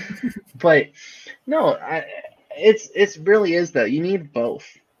 Mm-hmm. But no, it really is though. You need both.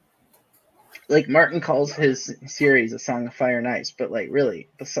 Like Martin calls his series A Song of Fire and Ice, but like really,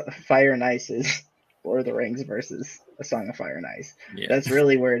 the Fire and Ice is Lord of the Rings versus A Song of Fire and Ice. Yeah. That's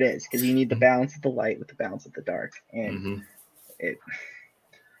really where it is, because you need the balance of the light with the balance of the dark. And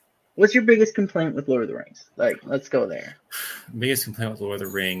what's your biggest complaint with Lord of the Rings? Like, let's go there. Biggest complaint with Lord of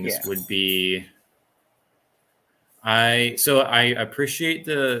the Rings Yeah. would be I appreciate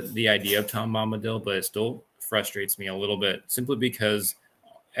the idea of Tom Bombadil, but it still frustrates me a little bit simply because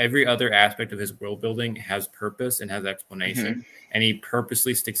every other aspect of his world building has purpose and has explanation, and he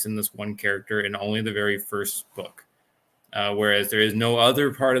purposely sticks in this one character in only the very first book. Whereas there is no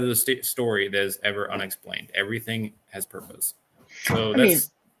other part of the story that is ever unexplained. Everything has purpose. So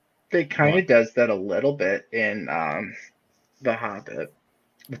it kind of does that a little bit in The Hobbit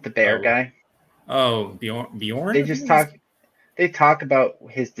with the bear guy. Oh, Bjorn? They talk about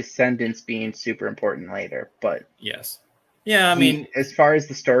his descendants being super important later, but yes. Yeah, I mean, as far as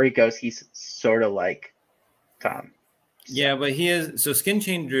the story goes, he's sort of like Tom. So. Yeah, but skin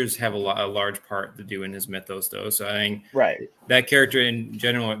changers have a large part to do in his mythos, though. So I think that character in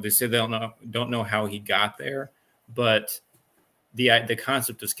general, they say they don't know how he got there, but the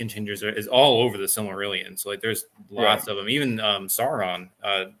concept of skin changers is all over the Silmarillion. So like, there's lots of them. Even Sauron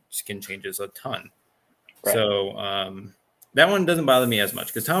skin changes a ton. Right. So that one doesn't bother me as much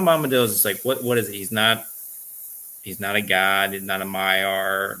because Tom Bombadil is just like, what is it? He's not a god. He's not a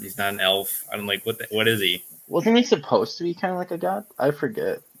Maiar. He's not an elf. I'm like, what is he? Wasn't he supposed to be kind of like a god? I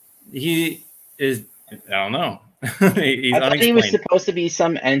forget. He is. I don't know. I thought he was supposed to be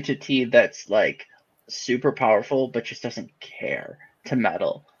some entity that's like super powerful, but just doesn't care to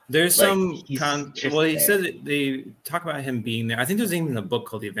meddle. There's he said they talk about him being there. I think there's even a book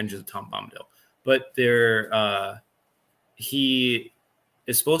called The Adventures of Tom Bombadil, but he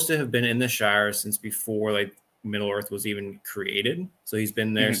is supposed to have been in the Shire since before like Middle Earth was even created. So he's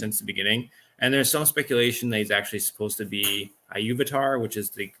been there since the beginning. And there's some speculation that he's actually supposed to be Iluvatar, which is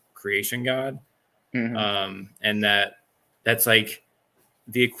the creation god. And that's like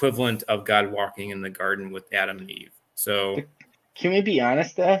the equivalent of God walking in the garden with Adam and Eve. So can we be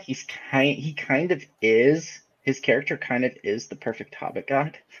honest though? His character kind of is the perfect Hobbit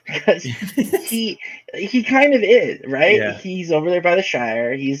god because he kind of is, right? Yeah. He's over there by the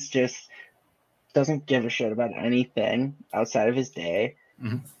Shire. He's just doesn't give a shit about anything outside of his day.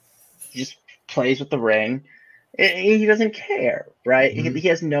 He just plays with the ring. He doesn't care, right? He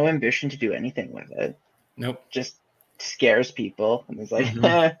has no ambition to do anything with it. Nope. Just scares people and is like,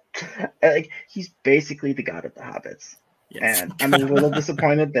 like he's basically the god of the hobbits. Yes. And I'm a little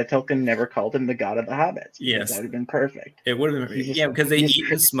disappointed that Tolkien never called him the god of the hobbits. Yes, that would have been perfect. It would have been, because they eat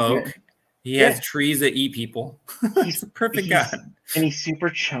and smoke. He has trees that eat people. He's a perfect god. And he's super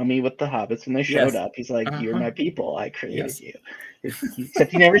chummy with the hobbits when they showed up. He's like, you're my people. I created you.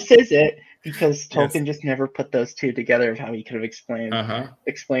 Except he never says it because Tolkien just never put those two together of how he could have explained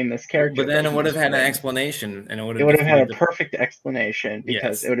this character. But then it would have had an explanation. And it would have had a perfect explanation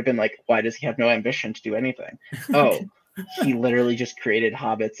because it would have been like, why does he have no ambition to do anything? Oh, he literally just created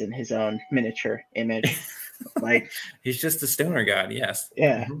hobbits in his own miniature image. Like he's just a stoner god. Yes.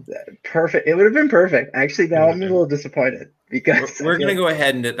 Yeah. Perfect. It would have been perfect. Actually, now I'm a little disappointed because we're gonna go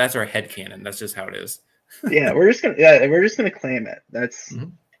ahead and that's our headcanon. That's just how it is. we're just gonna claim it. That's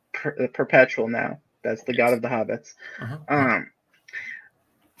perpetual now. That's the god of the hobbits.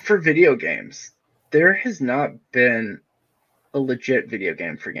 For video games, there has not been a legit video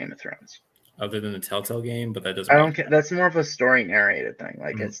game for Game of Thrones. Other than the Telltale game, but that doesn't. I don't care. That's more of a story narrated thing.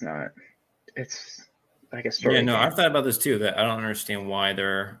 Like it's not. It's like a story. Yeah, no, I've thought about this too. That I don't understand why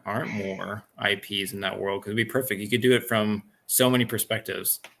there aren't more IPs in that world. Because it'd be perfect. You could do it from so many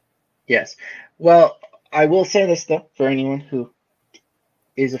perspectives. Yes. Well, I will say this though, for anyone who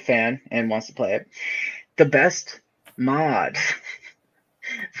is a fan and wants to play it, the best mod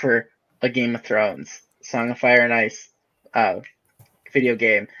for a Game of Thrones, Song of Fire and Ice, video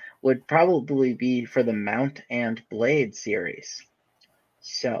game would probably be for the Mount and Blade series.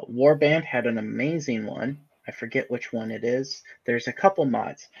 So Warband had an amazing one. I forget which one it is. There's a couple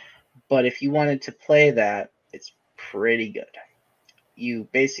mods, but if you wanted to play that, it's pretty good. You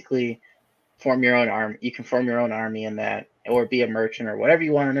basically form your own army. You can form your own army in that, or be a merchant or whatever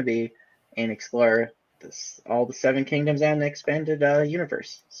you want to be, and explore all the 7 kingdoms and the expanded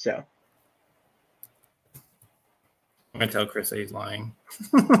universe. So I'm gonna tell Chris that he's lying.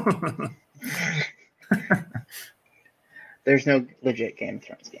 There's no legit Game of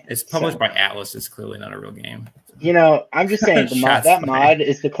Thrones game. It's published by Atlas. It's clearly not a real game. You know, I'm just saying that mod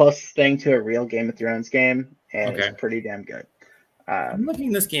is the closest thing to a real Game of Thrones game, and it's pretty damn good. I'm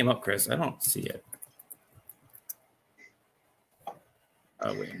looking this game up, Chris. I don't see it.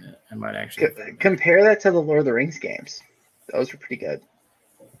 Oh, wait a minute. I might actually compare that to the Lord of the Rings games. Those were pretty good.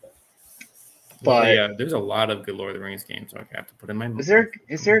 Well, But yeah, there's a lot of good Lord of the Rings games. So I have to put in my. is there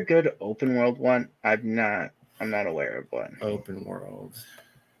a good open world one? I'm not aware of one. Open world.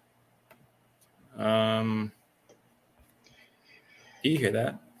 Do you hear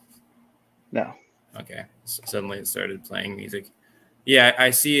that? No. Okay. So suddenly it started playing music. Yeah, I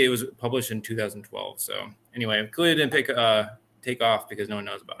see it was published in 2012. So anyway, clearly didn't take off because no one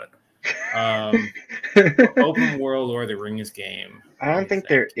knows about it. Open world Lord of the Rings game. I don't think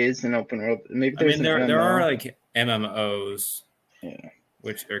there is an open world. Maybe I there's mean, an there MMO. are like MMOs, Yeah.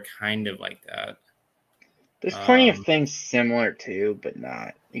 which are kind of like that. There's plenty of things similar to, but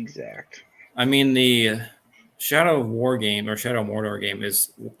not exact. I mean, the Shadow of War game or Shadow of Mordor game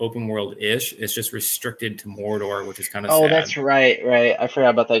is open world-ish. It's just restricted to Mordor, which is kind of sad. Oh, that's right. I forgot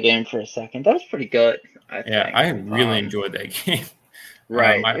about that game for a second. That was pretty good, I think. I really enjoyed that game.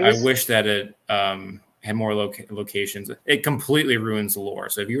 Right. I wish that it had more locations. It completely ruins the lore.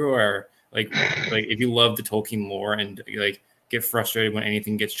 So if you are like if you love the Tolkien lore and like get frustrated when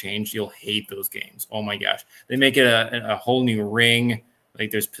anything gets changed, you'll hate those games. Oh my gosh. They make it a whole new ring. Like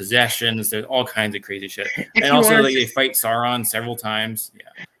there's possessions, there's all kinds of crazy shit. And also like they fight Sauron several times.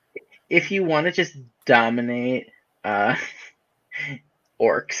 Yeah. If you want to just dominate orcs,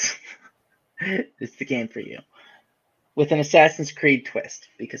 it's the game for you. With an Assassin's Creed twist,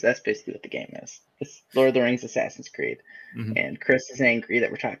 because that's basically what the game is. It's Lord of the Rings Assassin's Creed. Mm-hmm. And Chris is angry that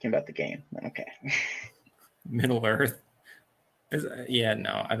we're talking about the game. Okay. Middle Earth.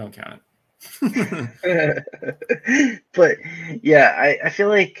 No, I don't count it. But yeah, I feel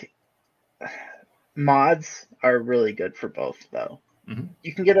like mods are really good for both, though. Mm-hmm.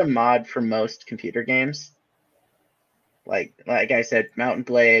 You can get a mod for most computer games. Like I said, Mount and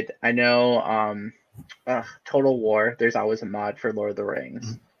Blade. I know Total War, there's always a mod for Lord of the Rings.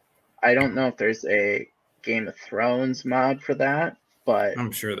 Mm-hmm. I don't know if there's a Game of Thrones mod for that, but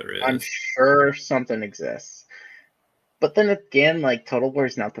I'm sure there is. I'm sure something exists. But then again, like Total War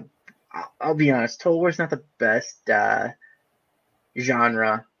is not the. I'll be honest, Total War is not the best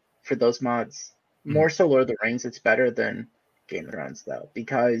genre for those mods. Mm-hmm. More so Lord of the Rings, it's better than Game of Thrones though,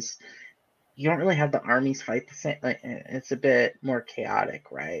 because you don't really have the armies fight the same. Like, it's a bit more chaotic,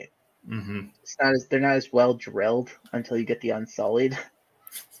 right? Mm-hmm. They're not as well drilled until you get the Unsullied.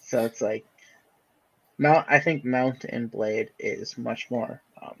 So it's like I think Mount and Blade is much more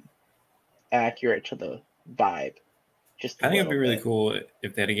accurate to the vibe. I think it'd be really cool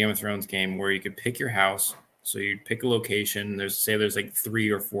if they had a Game of Thrones game where you could pick your house. So you'd pick a location. There's like 3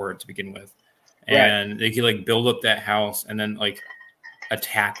 or 4 to begin with, and they could like build up that house and then like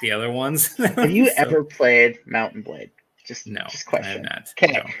attack the other ones. Have you ever played Mount and Blade? No, just question. I have not.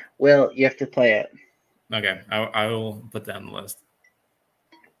 Okay, no. Well, you have to play it. Okay, I will put that on the list.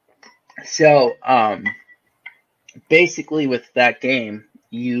 So, basically, with that game,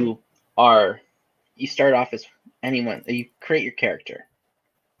 you start off as anyone. You create your character,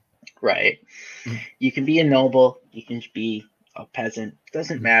 right? Mm-hmm. You can be a noble. You can be a peasant.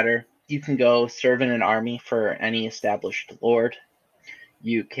 Doesn't matter. You can go serve in an army for any established lord.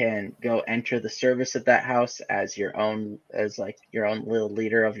 You can go enter the service of that house as your own little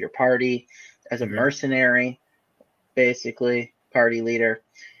leader of your party, as a mercenary, basically party leader.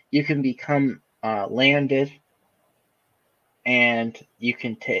 You can become landed, and you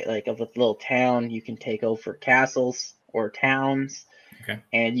can take of a little town. You can take over castles or towns,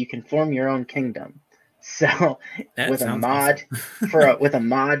 and you can form your own kingdom. So with a mod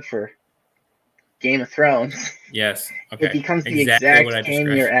for Game of Thrones. Yes. Okay. It becomes the exact game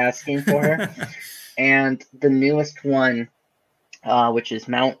you're asking for. And the newest one, which is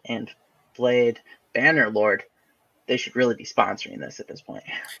Mount and Blade Bannerlord, they should really be sponsoring this at this point.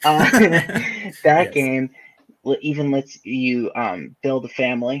 That game even lets you build a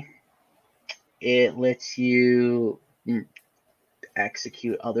family. It lets you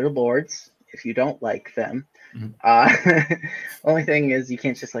execute other lords if you don't like them. Mm-hmm. Only thing is you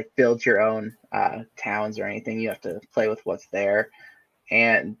can't just like build your own towns or anything. You have to play with what's there.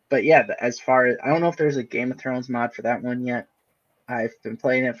 But yeah, as far as I don't know if there's a Game of Thrones mod for that one yet. I've been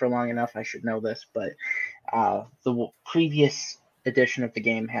playing it for long enough. I should know this, but the previous edition of the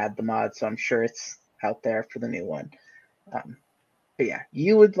game had the mod, so I'm sure it's out there for the new one. But yeah,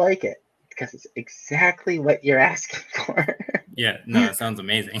 you would like it because it's exactly what you're asking for. Yeah, no, it sounds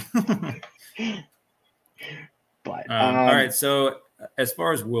amazing. But all right, so as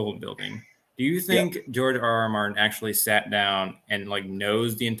far as world building, do you think George.R.R. Martin actually sat down and like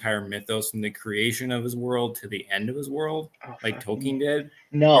knows the entire mythos from the creation of his world to the end of his world, like Tolkien did?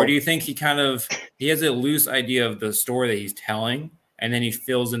 No. Or do you think he has a loose idea of the story that he's telling, and then he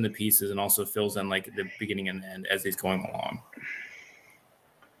fills in the pieces and also fills in like the beginning and the end as he's going along?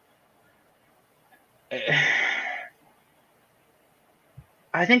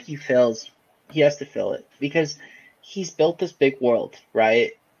 I think he has to fill it because he's built this big world,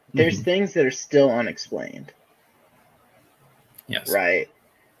 right? There's things that are still unexplained. Yes. Right.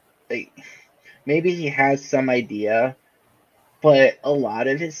 Like, maybe he has some idea, but a lot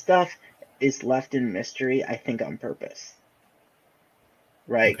of his stuff is left in mystery, I think on purpose.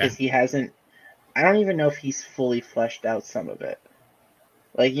 Right? Because he hasn't, I don't even know if he's fully fleshed out some of it.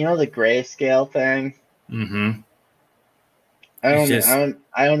 Like, you know, the grayscale thing? Mm-hmm.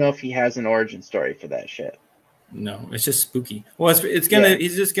 I don't know if he has an origin story for that shit. No, it's just spooky. Well,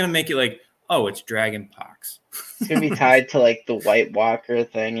 he's just gonna make it like, oh, it's dragon pox. It's gonna be tied to like the White Walker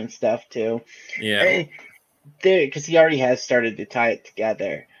thing and stuff too. Yeah. Because he already has started to tie it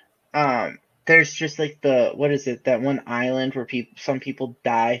together. There's just like what is it? That one island where some people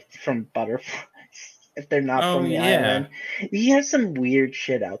die from butterflies if they're not from the island. He has some weird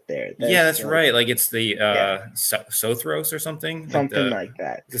shit out there. That's right. Like it's the Sothros or something. Something like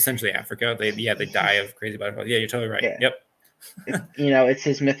that. It's essentially Africa. They die of crazy butterflies. Yeah, you're totally right. Yeah. Yep. It's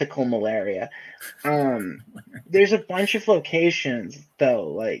his mythical malaria. There's a bunch of locations though.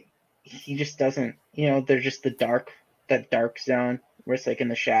 Like he just doesn't. They're just that dark zone where it's like in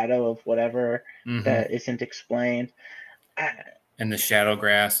the shadow of whatever that isn't explained. And the shadow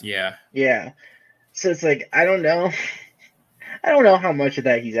grass. Yeah. Yeah. So it's like, I don't know. I don't know how much of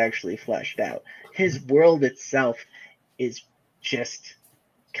that he's actually fleshed out. His world itself is just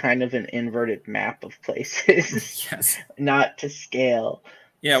kind of an inverted map of places. Yes. Not to scale.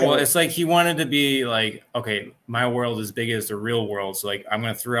 Yeah, well, it's like he wanted to be like, okay, my world is big as the real world. So like, I'm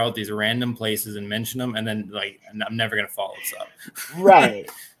going to throw out these random places and mention them. And then like, I'm never going to follow this up. Right.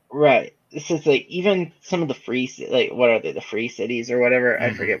 So it's like even some of the free, like what are they, the free cities or whatever?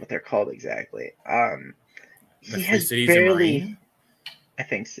 I forget what they're called exactly. The he free cities barely, I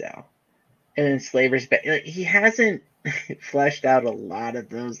think so. And then Slavers, like, he hasn't fleshed out a lot of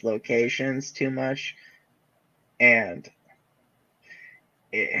those locations too much, and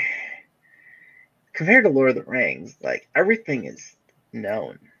compared to Lord of the Rings, like everything is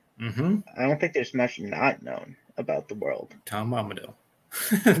known. I don't think there's much not known about the world. Tom Bombadil.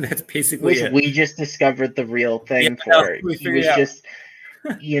 That's basically it. We just discovered the real thing for. He was just,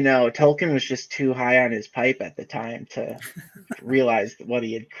 Tolkien was just too high on his pipe at the time to realize what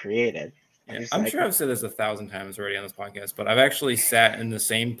he had created. Yeah, I'm sure I've said this 1,000 times already on this podcast, but I've actually sat in the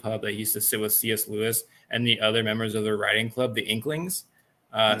same pub that used to sit with C.S. Lewis and the other members of the writing club, the Inklings.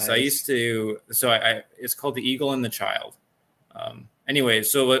 Nice. So I used to. So I it's called The Eagle and the Child. Anyway,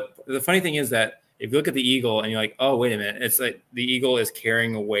 so the funny thing is that if you look at the eagle and you're like, oh, wait a minute, it's like the eagle is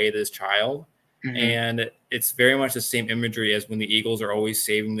carrying away this child. And it's very much the same imagery as when the eagles are always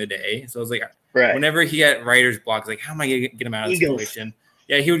saving the day. So it's like, whenever he had writer's block, like, how am I going to get him out of the situation?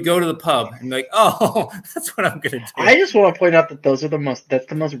 Yeah, he would go to the pub and be like, oh, that's what I'm going to do. I just want to point out that that's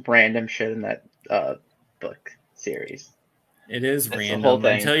the most random shit in that book series. It is random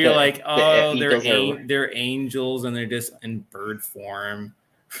until you're like, oh, they're angels and they're just in bird form.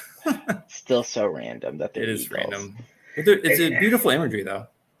 Still so random that they're eagles. Random. It's a beautiful imagery, though.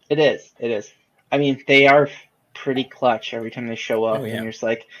 It is. I mean, they are pretty clutch every time they show up, and you're just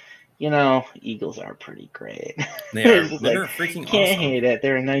like, eagles are pretty great. They are. They're freaking awesome. Can't hate it.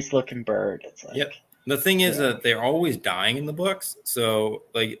 They're a nice looking bird. It's like, yep. The thing is that they're always dying in the books. So,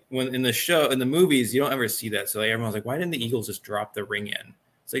 like, when in the movies, you don't ever see that. So, like, everyone's like, why didn't the eagles just drop the ring in?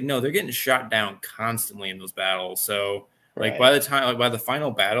 It's like, no, they're getting shot down constantly in those battles. So, like, by the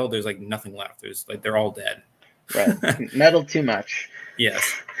final battle, there's like nothing left. There's like they're all dead. Right. Meddle too much. Yes.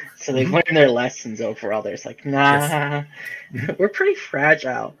 So they learn their lessons overall. There's like, nah, we're pretty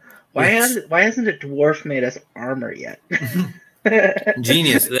fragile. Why hasn't a dwarf made us armor yet?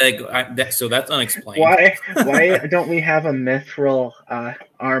 Genius. So that's unexplained. Why don't we have a mithril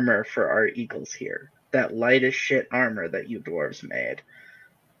armor for our eagles here? That light as shit armor that you dwarves made.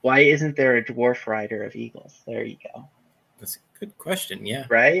 Why isn't there a dwarf rider of eagles? There you go. That's a good question. Yeah.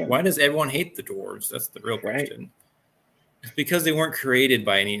 Right. Why does everyone hate the dwarves? That's the real question. It's because they weren't created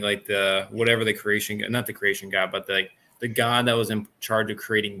by any not the creation god, but the god that was in charge of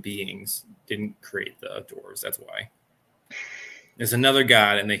creating beings didn't create the dwarves. That's why. There's another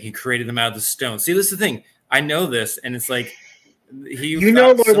god, and he created them out of the stone. See, this is the thing. I know this, and it's like you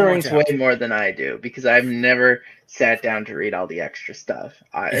know Lord of the Rings way more than I do because I've never sat down to read all the extra stuff.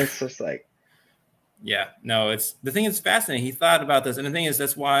 It's just like, yeah, no, the thing is fascinating. He thought about this, and the thing is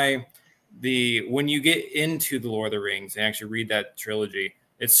that's why when you get into the Lord of the Rings and actually read that trilogy,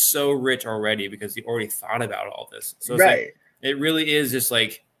 it's so rich already because he already thought about all this. So it's like, it really is just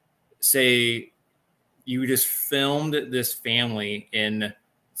say you just filmed this family in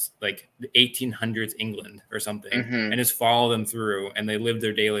like the 1800s England or something, Mhm. and just follow them through, and they lived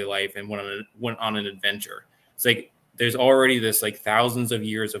their daily life and went on an adventure. It's like there's already this like thousands of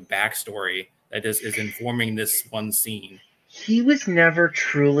years of backstory that just is informing this one scene. He was never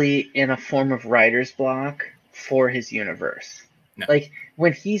truly in a form of writer's block for his universe. No. Like,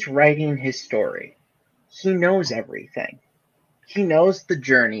 when he's writing his story, he knows everything. He knows the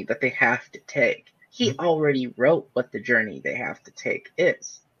journey that they have to take. He already wrote what the journey they have to take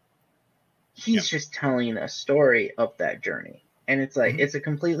is. He's just telling a story of that journey. And it's like, it's a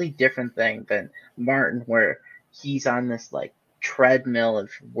completely different thing than Martin, where he's on this like treadmill of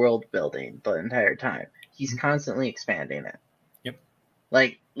world building the entire time. He's constantly expanding it. Yep.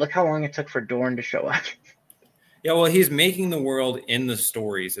 Like, look how long it took for Dorn to show up. Yeah, well, he's making the world in the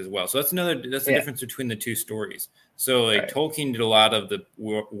stories as well. So that's the difference between the two stories. So like Tolkien did a lot of the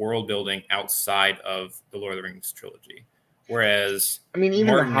world building outside of the Lord of the Rings trilogy, whereas I mean, even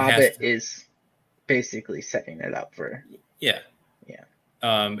Martin The Hobbit is basically setting it up for. Yeah.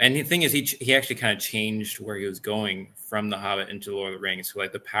 And the thing is, he actually kind of changed where he was going from The Hobbit into Lord of the Rings. So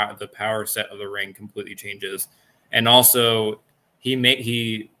like the power set of the ring completely changes, and also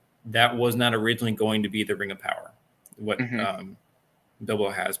that was not originally going to be the Ring of Power, what Bilbo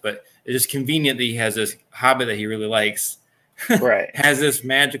has, but it's just convenient that he has this Hobbit that he really likes, has this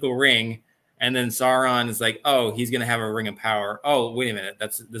magical ring, and then Sauron is like, oh, he's gonna have a Ring of Power. Oh, wait a minute,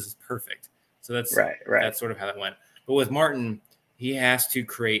 this is perfect. So that's sort of how that went. But with Martin, he has to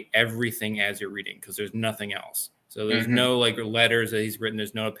create everything as you're reading because there's nothing else. So there's no like letters that he's written.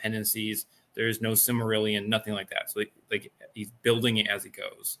 There's no appendices. There's no Silmarillion, nothing like that. So like he's building it as he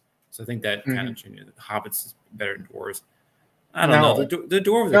goes. So I think that kind of changes. Hobbits is better than dwarves. I don't know. The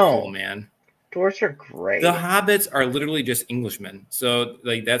dwarves are cool, man. Dwarves are great. The hobbits are literally just Englishmen. So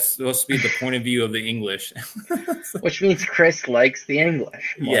like that's supposed to be the point of view of the English. Which means Chris likes the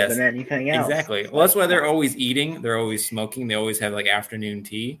English more than anything else. Exactly. Well, that's why they're always eating. They're always smoking. They always have like afternoon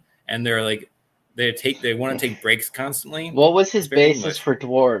tea. And they're like, they want to take breaks constantly. What was his basis for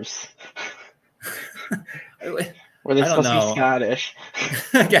dwarves? Were they supposed to be Scottish?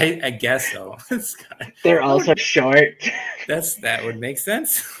 I guess so. They're also short. That would make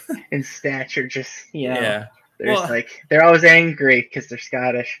sense. In stature, just yeah. They're always angry because they're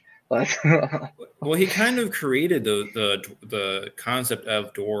Scottish. Well, he kind of created the concept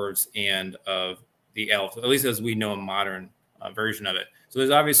of dwarves and of the elves, at least as we know a modern version of it. So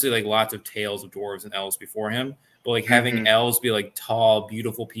there's obviously like lots of tales of dwarves and elves before him, but like having elves be like tall,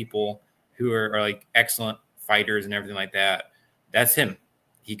 beautiful people who are like excellent fighters and everything like that. That's him.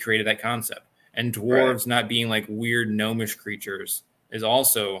 He created that concept. And dwarves not being like weird gnomish creatures is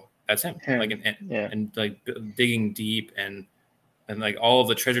also that's him. Like and like digging deep and like all of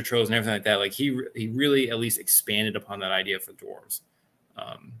the treasure troves and everything like that. Like he really at least expanded upon that idea for dwarves.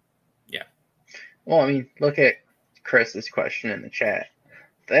 Well, I mean, look at Chris's question in the chat.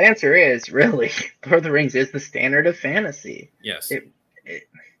 The answer is really Lord of the Rings is the standard of fantasy. Yes. It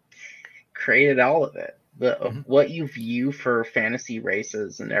created all of it. What you view for fantasy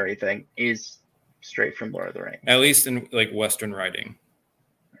races and everything is straight from Lord of the Rings. At least in like Western writing.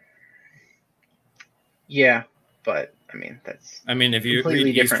 Yeah, but I mean if you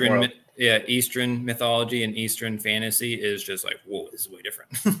read Eastern mythology and Eastern fantasy is just like, whoa, this is way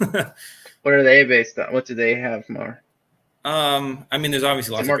different. What are they based on? What do they have more? There's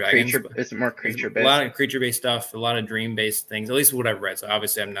obviously lots of dragons. Is it more creature based? A lot of creature based stuff, a lot of dream based things. At least what I've read. So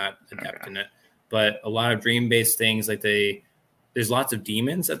obviously I'm not adept in it, but a lot of dream based things. Like there's lots of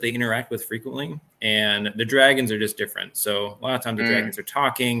demons that they interact with frequently, and the dragons are just different. So a lot of times the dragons are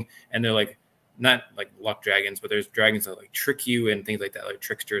talking, and they're like not like luck dragons, but there's dragons that like trick you and things like that, like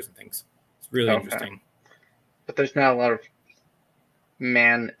tricksters and things. It's really interesting. But there's not a lot of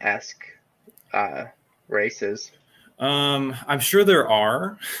man-esque races. I'm sure there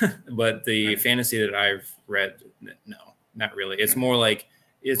are, but the fantasy that I've read, no, not really. It's more like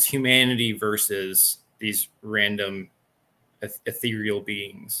it's humanity versus these random ethereal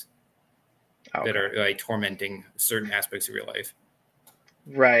beings that are like tormenting certain aspects of your life.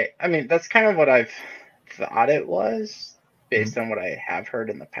 Right. I mean, that's kind of what I've thought it was based on what I have heard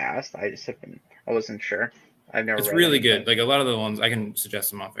in the past. I wasn't sure. I've never. It's really good. Like a lot of the ones I can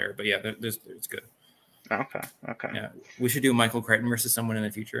suggest them off air, but yeah, it's good. Okay. Yeah, we should do Michael Crichton versus someone in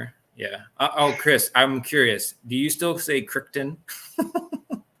the future. Yeah. Chris, I'm curious. Do you still say Crichton?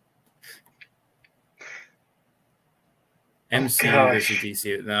 MCU versus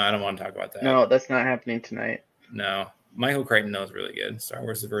DC. No, I don't want to talk about that. No, that's not happening tonight. No, Michael Crichton knows really good. Star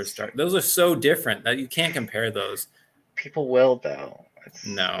Wars versus Star. Those are so different that you can't compare those. People will though. It's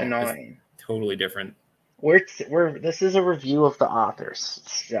annoying. It's totally different. we're this is a review of the authors,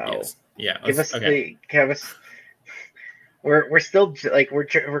 so Yes. Yeah. give us Okay. we're still like we're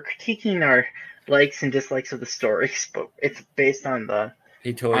critiquing our likes and dislikes of the stories, but it's based on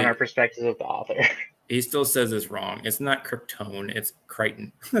He on our totally. perspective of the author. He still says it's wrong. It's not Kryptone. It's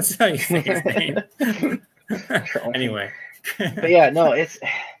Crichton. That's how you say his name. Anyway. But yeah, no, it's.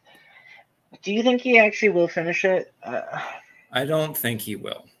 Do you think he actually will finish it? I don't think he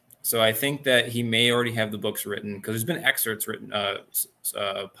will. So I think that he may already have the books written because there's been excerpts written,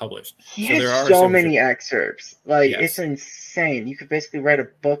 published. He So has there are so some many excerpts. Like, Yes. it's insane. You could basically write a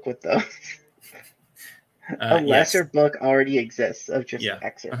book with those. A lesser Yes. book already exists of just Yeah.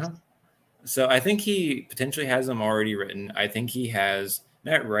 excerpts. So I think he potentially has them already written. I think he has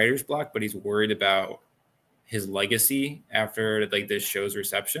not writer's block, but he's worried about his legacy after like this show's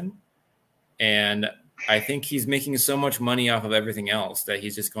reception. And I think he's making so much money off of everything else that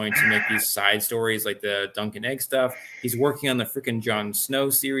he's just going to make these side stories like the Dunk and Egg stuff. He's working on the freaking Jon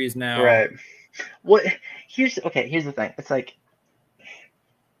Snow series now. Right. What? Here's the thing. It's like,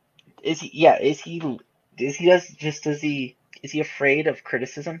 is he afraid of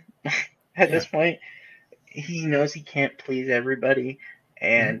criticism at this point? He knows he can't please everybody,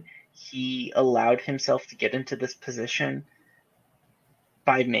 and he allowed himself to get into this position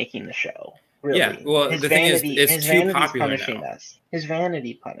by making the show. Really. Yeah, well, the thing is, it's too popular now. His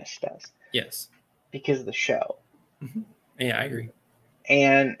vanity punished us. Yes. Because of the show. Yeah, I agree.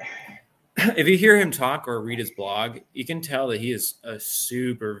 And if you hear him talk or read his blog, you can tell that he is a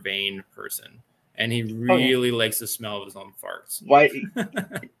super vain person, and he really likes the smell of his own farts. Why?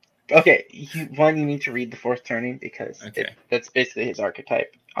 Okay, you need to read The Fourth Turning because that's basically his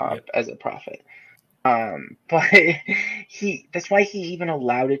archetype as a prophet. But that's why he even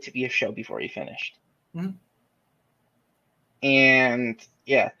allowed it to be a show before he finished. And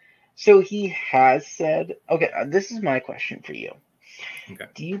yeah, so he has said, okay, this is my question for you. Okay.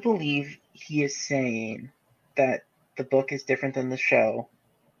 Do you believe he is saying that the book is different than the show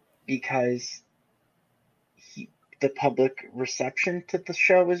because the public reception to the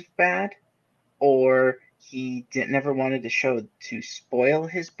show was bad, or he never wanted the show to spoil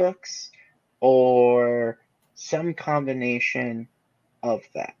his books, or some combination of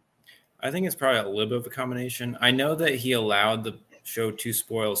that? I think it's probably a little bit of a combination. I know that he allowed the show to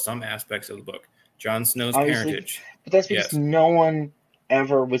spoil some aspects of the book. Jon Snow's parentage. But that's because no one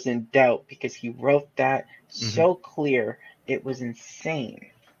ever was in doubt because he wrote that so clear. It was insane.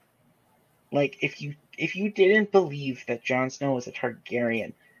 Like, if you didn't believe that Jon Snow was a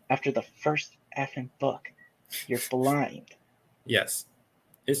Targaryen after the first effing book, you're blind. Yes.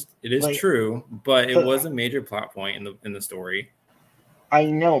 It is like, true, but it was a major plot point in the story. I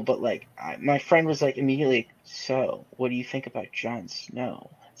know, but like my friend was like immediately, so what do you think about Jon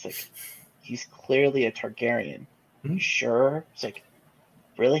Snow? It's like, he's clearly a Targaryen. You sure? It's like,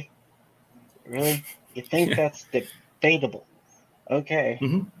 really? You think that's debatable? Okay.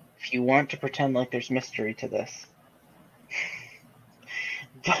 If you want to pretend like there's mystery to this.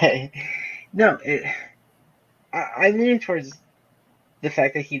 But no, I lean towards the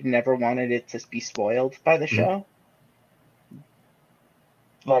fact that he never wanted it to be spoiled by the show.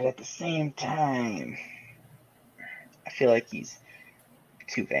 But at the same time, I feel like he's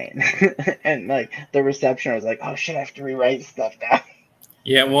too vain. And like the reception, I was like, oh shit, I have to rewrite stuff now.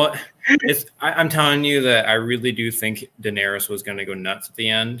 Yeah, well, I'm telling you that I really do think Daenerys was going to go nuts at the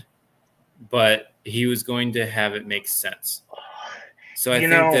end, but he was going to have it make sense. So I think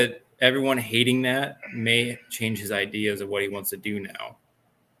that everyone hating that may change his ideas of what he wants to do now.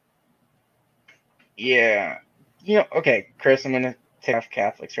 Yeah. Okay, Chris, I'm going to take off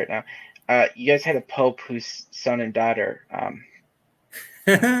Catholics right now. You guys had a pope whose son and daughter.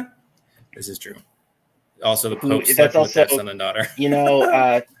 This is true. Also, the pope slept with that son and daughter.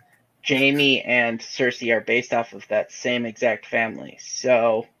 Jaime and Cersei are based off of that same exact family.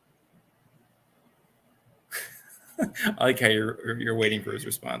 So I like how you're waiting for his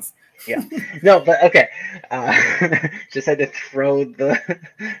response. Yeah. No, but okay. Just had to throw the.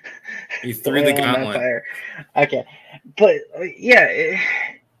 You threw the gauntlet. Fire. Okay, but yeah,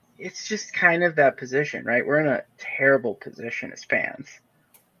 it's just kind of that position, right? We're in a terrible position as fans,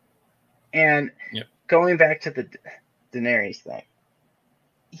 and going back to the Daenerys thing,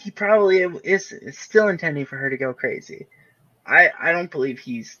 he probably is still intending for her to go crazy. I don't believe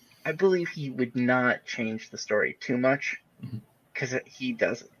I believe he would not change the story too much because he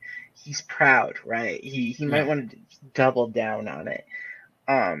doesn't. He's proud, right? He might want to double down on it.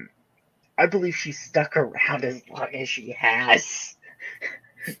 I believe she's stuck around as long as she has,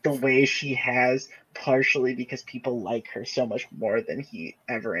 the way she has, partially because people like her so much more than he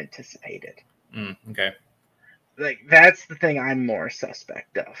ever anticipated. Okay. like that's the thing I'm more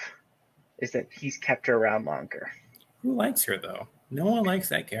suspect of, is that he's kept her around longer. Who likes her though? No one likes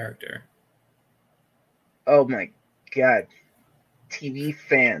that character. Oh my god. TV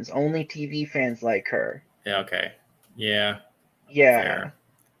fans. Only TV fans like her. Yeah, okay. Yeah. Yeah. Fair.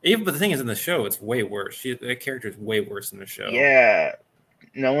 Even but the thing is in the show it's way worse. That character is way worse in the show. Yeah.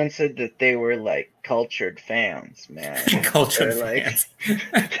 No one said that they were like cultured fans, man. Cultured fans.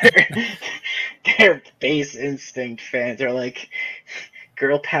 They're base instinct fans. They're like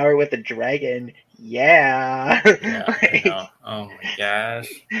girl power with a dragon. Yeah. Yeah, I know. Oh my gosh.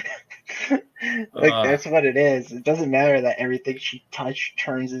 Like that's what it is. It doesn't matter that everything she touched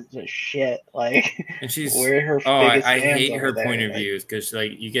turns into shit. Like, and she's we're her biggest I fans hate her there, point of like, views because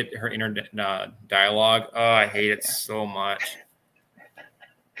like you get her inner dialogue. Oh, I hate it so much.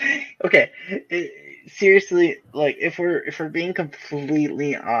 Okay, seriously, like if we're being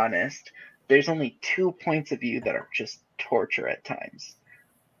completely honest, there's only 2 points of view that are just torture at times.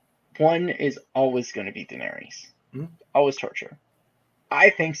 One is always going to be Daenerys, always torture.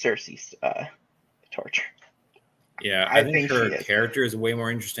 I think Cersei's torture. Yeah, I think her character is way more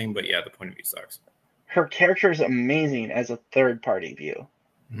interesting, but yeah, the point of view sucks. Her character is amazing as a third-party view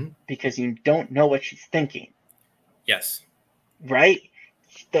because you don't know what she's thinking. Yes. Right?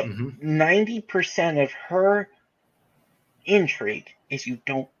 The 90% of her intrigue is you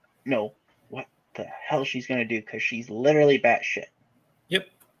don't know what the hell she's going to do because she's literally batshit. Yep.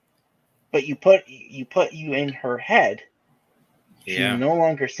 But you put you in her head. She's no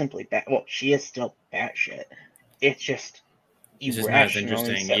longer simply bat. Well, she is still batshit. It's just irrational. Not as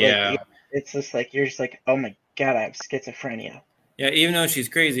interesting. Yeah. Like, it's just like you're just like, oh my god, I have schizophrenia. Yeah, even though she's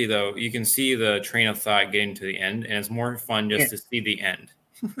crazy, though, you can see the train of thought getting to the end, and it's more fun just to see the end.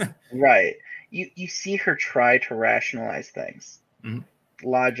 Right. You see her try to rationalize things,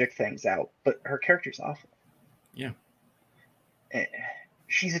 logic things out, but her character's awful. Yeah.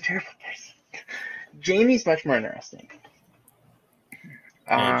 She's a terrible person. Jaime's much more interesting.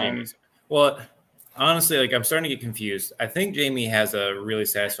 Yeah, Jaime's. Well, honestly, like I'm starting to get confused. I think Jaime has a really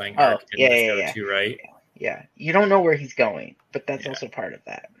satisfying arc in the show too, right? Yeah. You don't know where he's going, but that's also part of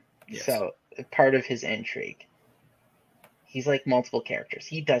that. Yes. So part of his intrigue. He's like multiple characters.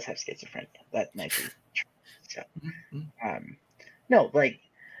 He does have schizophrenia. That might be true. So, no, like,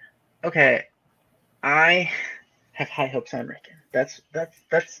 okay, I have high hopes on Rickon. That's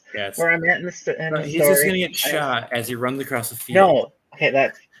where I'm at in the story. He's just gonna get shot as he runs across the field. No, okay,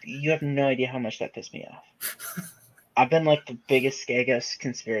 you have no idea how much that pissed me off. I've been like the biggest Skagos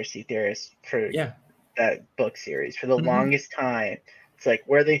conspiracy theorist for that book series for the longest time. It's like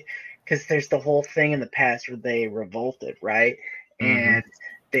because there's the whole thing in the past where they revolted, right? And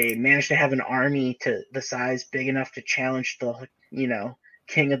they managed to have an army to the size big enough to challenge the,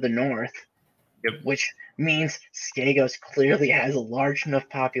 King of the North, which means Skagos clearly has a large enough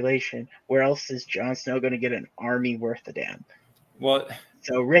population. Where else is Jon Snow going to get an army worth a damn? Well,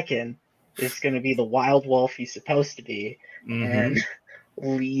 so Rickon is going to be the wild wolf he's supposed to be and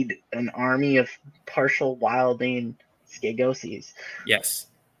lead an army of partial wilding Skagosies. Yes.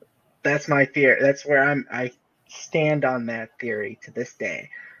 That's my theory. That's where I stand on that theory to this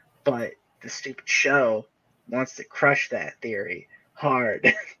day. But the stupid show wants to crush that theory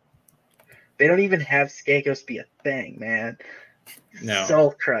hard. They don't even have Skagos be a thing, man. No.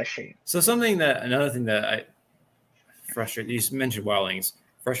 Soul crushing. So another thing that I frustrate, you mentioned wildlings,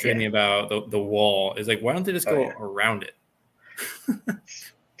 frustrated me about the wall is like, why don't they just go around it?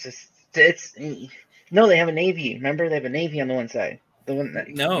 No, they have a navy. Remember, they have a navy on the one side. The one that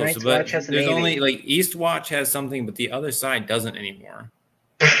Night's Watch has a navy. Only like East Watch has something, but the other side doesn't anymore.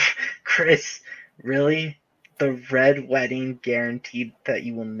 Chris, really? The Red Wedding guaranteed that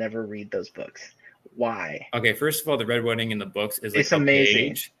you will never read those books. Why? Okay, first of all, the Red Wedding in the books is like it's amazing.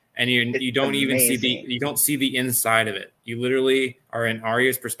 Page, and you don't even see the inside of it. You literally are in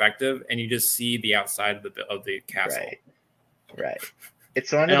Arya's perspective, and you just see the outside of the castle. Right.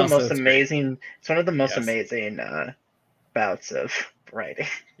 It's one of the most amazing. It's one of the most amazing bouts of writing.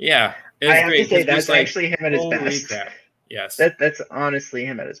 Yeah, I have to say that's actually him at his best. Crap. Yes, that's honestly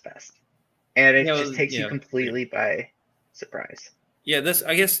him at his best, and it just takes you completely by surprise. Yeah, that's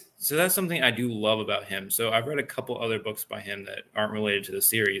something I do love about him. So I've read a couple other books by him that aren't related to the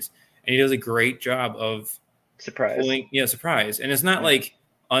series, and he does a great job of surprise. Surprise, and it's not like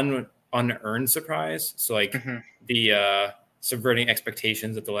unearned surprise. So like the subverting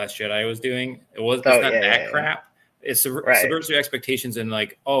expectations that The Last Jedi was doing. It's not that crap. It subverts your expectations and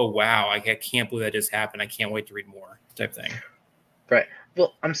like, oh wow, I can't believe that just happened. I can't wait to read more type thing. Right.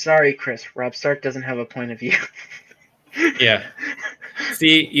 Well, I'm sorry, Chris. Robb Stark doesn't have a point of view. Yeah.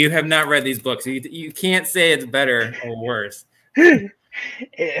 See, you have not read these books. You can't say it's better or worse.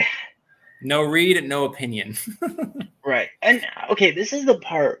 No read, no opinion. Right. And okay, this is the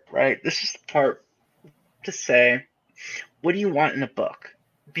part, right? This is the part to say, what do you want in a book?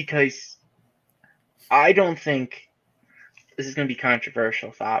 Because I don't think this is going to be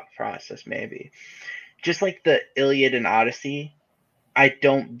controversial thought process, maybe. Just like the Iliad and Odyssey, I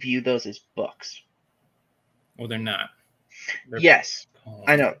don't view those as books. Well, they're not. Yes, poems,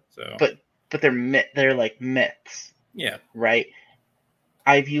 I know, so. but they're like myths. Yeah. Right.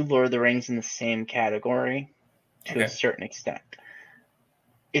 I view Lord of the Rings in the same category to a certain extent.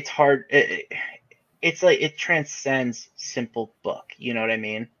 It's hard. It's like it transcends simple book. You know what I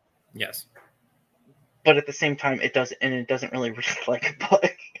mean? Yes. But at the same time, it doesn't really read like a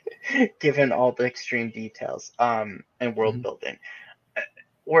book, given all the extreme details and world building.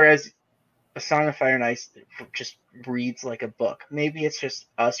 Whereas A Song of Fire and Ice just reads like a book. Maybe it's just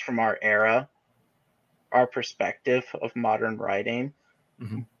us from our era, our perspective of modern writing.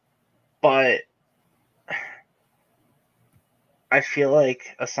 But I feel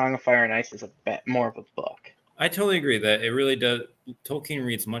like A Song of Fire and Ice is a bit more of a book. I totally agree that it really does. Tolkien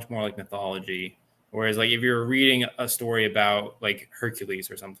reads much more like mythology, whereas like if you're reading a story about like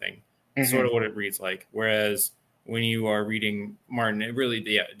Hercules or something, sort of what it reads like. Whereas when you are reading Martin, it really,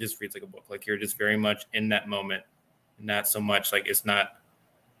 it just reads like a book. Like you're just very much in that moment, not so much like it's not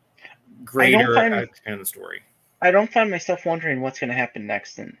greater kind of the story. I don't find myself wondering what's going to happen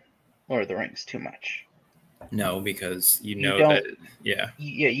next in Lord of the Rings too much. No, because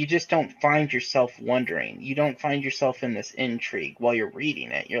you just don't find yourself wondering. You don't find yourself in this intrigue while you're reading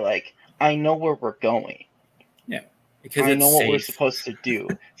it. You're like, I know where we're going. Yeah, because I know what we're supposed to do.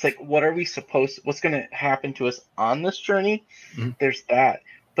 It's like, what's going to happen to us on this journey? There's that.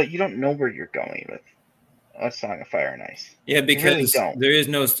 But you don't know where you're going with A Song of Fire and Ice. Yeah, because there is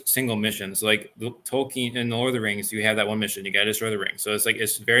no single mission. So like Tolkien and Lord of the Rings, you have that one mission. You got to destroy the ring. So it's like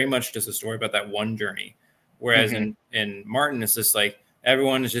it's very much just a story about that one journey. Whereas in Martin, it's just like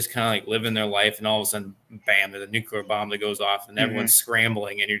everyone is just kind of like living their life, and all of a sudden, bam, there's a nuclear bomb that goes off, and everyone's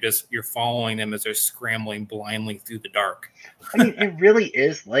scrambling, and you're following them as they're scrambling blindly through the dark. I mean, it really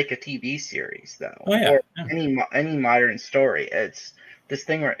is like a TV series, though, or any modern story. It's this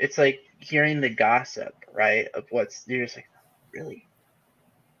thing where it's like hearing the gossip, right? Of you're just like, really?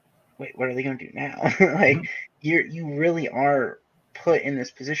 Wait, what are they going to do now? Like you really are put in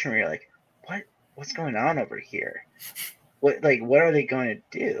this position where you're like, what's going on over here? What are they going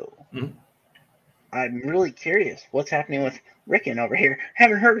to do? I'm really curious. What's happening with Rickon over here?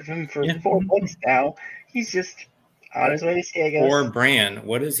 Haven't heard of him for 4 books now. He's just on his way to see, I guess. Or Bran.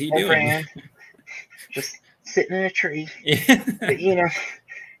 What is he doing? Bran, just sitting in a tree. But,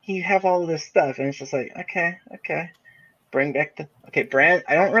 you have all of this stuff, and it's just like, okay. Bring back Bran.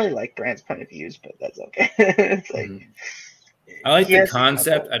 I don't really like Bran's point of views, but that's okay. It's like I like the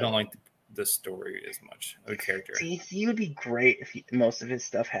concept. I don't like the story as much of a character. See, he would be great if most of his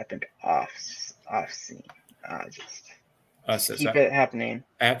stuff happened off scene. Just keep it happening.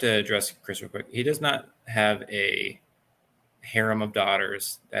 I have to address Chris real quick. He does not have a harem of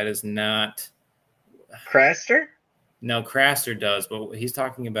daughters. That is not Craster? No, Craster does, but he's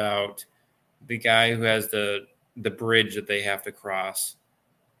talking about the guy who has the bridge that they have to cross.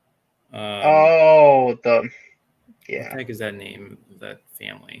 What the heck is that name of that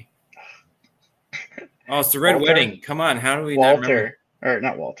family? Oh, it's the Red Wedding. Come on, how do we not remember? Or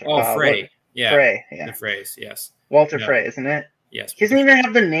not Walter. Oh, Frey. Frey, yeah. The Freys, yes. Walter Frey, isn't it? Yes. He doesn't even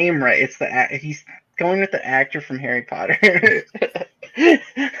have the name right. It's he's going with the actor from Harry Potter.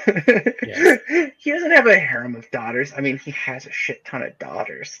 Yes. He doesn't have a harem of daughters. I mean, he has a shit ton of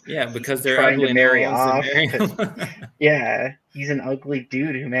daughters. Yeah, because they're trying ugly to marry off. Yeah, he's an ugly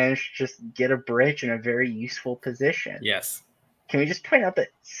dude who managed to just get a bridge in a very useful position. Yes. Can we just point out that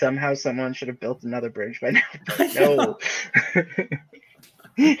somehow someone should have built another bridge by now? No.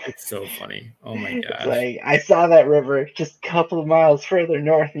 It's so funny. Oh my gosh. Like, I saw that river just a couple of miles further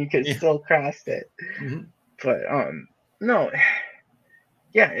north and you could still crossed it. But no.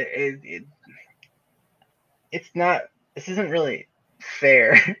 Yeah, it's not, this isn't really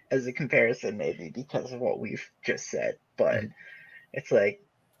fair as a comparison, maybe because of what we've just said, but it's like,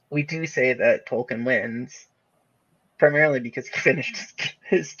 we do say that Tolkien wins primarily because he finished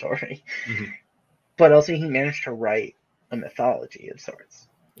his story, but also he managed to write a mythology of sorts.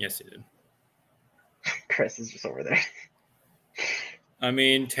 Yes, he did. Chris is just over there. I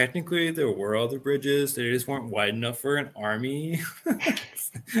mean, technically there were other bridges. They just weren't wide enough for an army.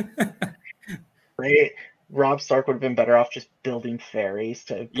 Right? Rob Stark would have been better off just building ferries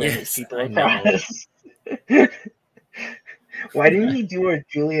to bring his people across. Why didn't he do a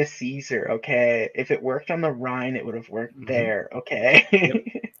Julius Caesar? Okay, if it worked on the Rhine, it would have worked there.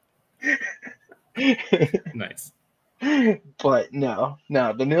 Okay. Nice. But no,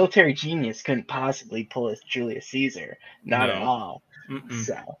 the military genius couldn't possibly pull a Julius Caesar. Not at No. all. Mm-mm.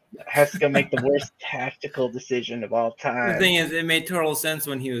 So has to go make the worst tactical decision of all time. The thing is, it made total sense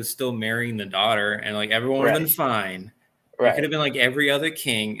when he was still marrying the daughter, and like everyone would have been fine. He could have been like every other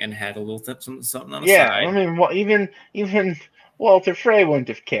king and had a little something on the side. I mean, well, even Walter Frey wouldn't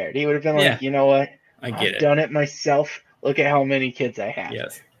have cared. He would have been like, you know what? I've done it myself. Look at how many kids I have.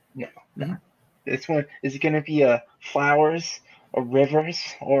 Yes. No. This one is it going to be a flowers, or rivers,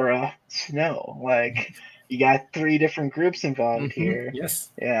 or a snow? Like you got 3 different groups involved here. Yes.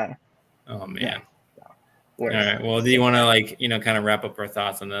 Yeah. Oh man. All right. Well, do you want to kind of wrap up our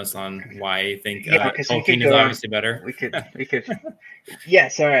thoughts on this, on why you think Tolkien is obviously better? We could.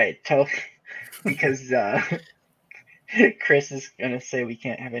 Yes. All right. Because Chris is gonna say we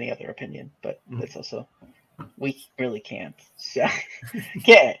can't have any other opinion, but that's also we really can't. So,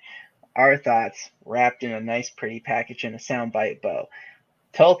 okay. Our thoughts wrapped in a nice, pretty package in a soundbite bow.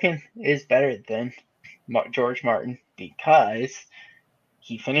 Tolkien is better than George Martin because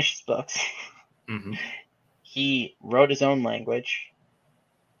he finished his books. He wrote his own language.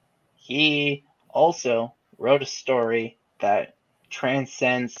 He also wrote a story that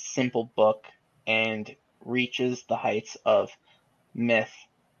transcends simple book and reaches the heights of myth,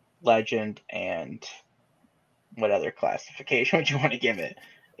 legend, and what other classification would you want to give it?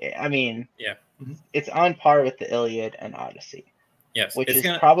 I mean, it's on par with the Iliad and Odyssey. Yes, which is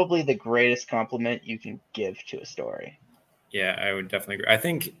probably the greatest compliment you can give to a story. Yeah, I would definitely agree. I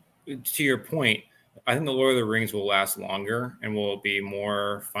think, to your point, I think The Lord of the Rings will last longer and will be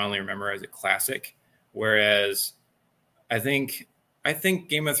more fondly remembered as a classic. Whereas I think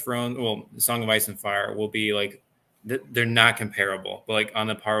Game of Thrones, well, Song of Ice and Fire will be like, they're not comparable, but like on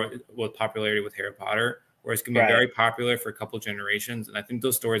the par with popularity with Harry Potter, where it's going to be very popular for a couple generations. And I think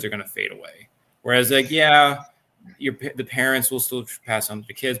those stories are going to fade away. Whereas like, the parents will still pass on to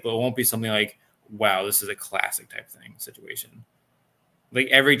the kids, but it won't be something like, wow, this is a classic type thing situation. Like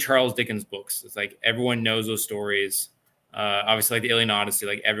every Charles Dickens books, it's like everyone knows those stories. Obviously, like the Iliad and Odyssey,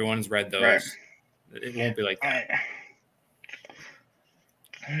 like everyone's read those. It won't be like that.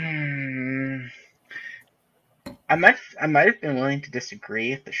 I might have been willing to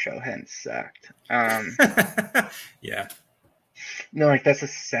disagree if the show hadn't sucked. Yeah. No, like that's a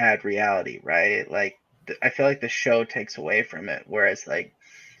sad reality, right? Like I feel like the show takes away from it, whereas like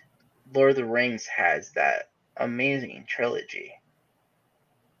Lord of the Rings has that amazing trilogy.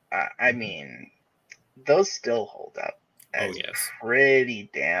 I mean, those still hold up as pretty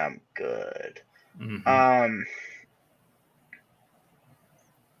damn good.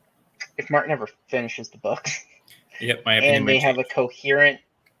 If Martin ever finishes the books, and they have a coherent,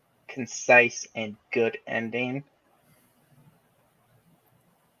 concise, and good ending.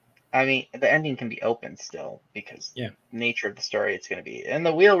 I mean, the ending can be open still because nature of the story it's going to be, and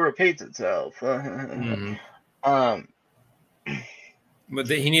the wheel repeats itself. But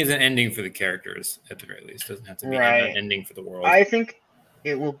he needs an ending for the characters at the very least. It doesn't have to be an ending for the world. I think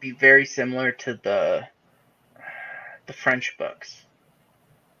it will be very similar to the French books.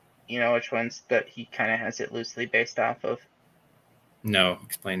 You know which ones that he kind of has it loosely based off of? No,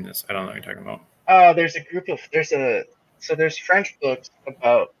 explain this. I don't know what you're talking about. Oh, there's there's French books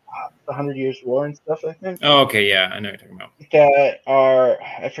about the 100 Years' War and stuff, I think. Oh, okay, yeah, I know what you're talking about. That are,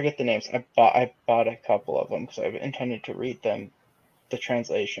 I forget the names. I bought a couple of them because I intended to read them, the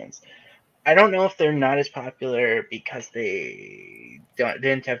translations. I don't know if they're not as popular because they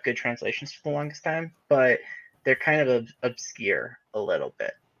didn't have good translations for the longest time, but they're kind of obscure a little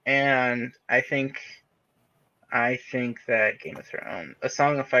bit. And I think that Game of Thrones, A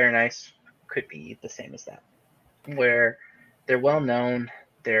Song of Fire and Ice, could be the same as that, where they're well known,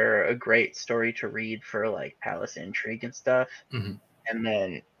 they're a great story to read for like palace intrigue and stuff,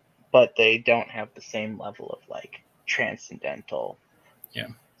 but they don't have the same level of like transcendental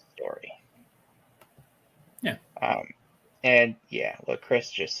story. And what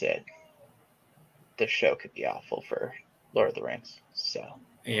Chris just said, the show could be awful for Lord of the Rings. So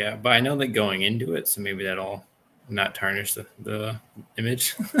but I know that going into it, so maybe that'll not tarnish the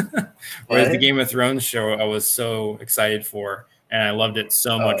image. Whereas the Game of Thrones show, I was so excited for, and I loved it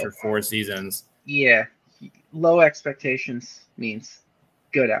so much for 4 seasons. Yeah, low expectations means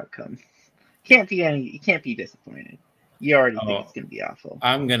good outcome. You can't be disappointed. You already think it's going to be awful.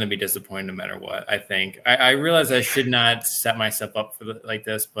 I'm going to be disappointed no matter what. I think I realize I should not set myself up for like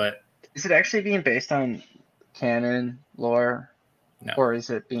this, but is it actually being based on canon lore? No. Or is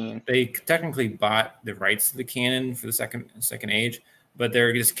it being? They technically bought the rights to the canon for the second age, but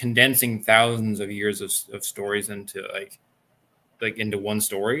they're just condensing thousands of years of stories into like into one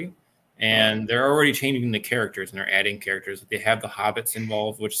story. And they're already changing the characters and they're adding characters. They have the hobbits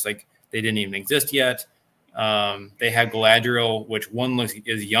involved, which is like they didn't even exist yet. They have Galadriel, which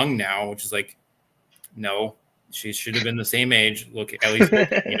is young now, which is like, no, she should have been the same age. Look, at least,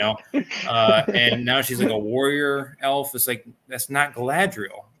 you know. And now she's like a warrior elf. It's like, that's not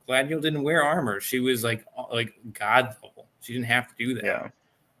Galadriel. Galadriel didn't wear armor. She was like god level. She didn't have to do that. Yeah.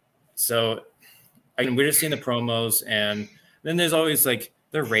 So we're just seeing the promos, and then there's always like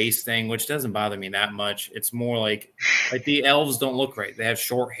the race thing, which doesn't bother me that much. It's more like the elves don't look right. They have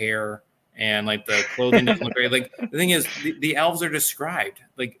short hair, and like the clothing doesn't look right. Like the thing is, the elves are described,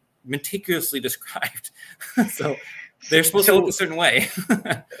 like meticulously described. So they're supposed to look a certain way.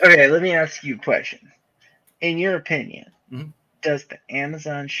 Okay, let me ask you a question. In your opinion, Mm-hmm. does the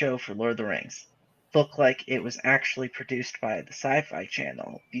Amazon show for Lord of the Rings look like it was actually produced by the Sci-Fi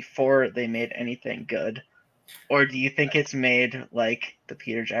Channel before they made anything good? Or do you think it's made like the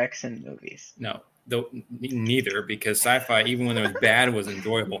Peter Jackson movies? No, neither, because sci-fi, even when it was bad, was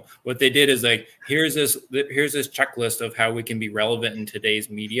enjoyable. What they did is like, here's this checklist of how we can be relevant in today's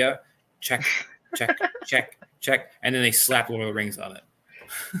media. Check, check, check, check, and then they slapped Lord of the Rings on it.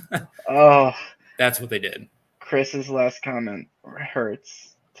 Oh, that's what they did. Chris's last comment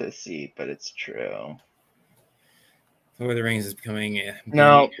hurts to see, but it's true. Lord of the Rings is becoming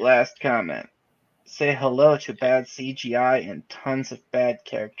last comment. Say hello to bad CGI and tons of bad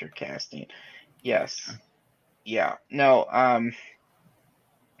character casting. Yes. Yeah. No, I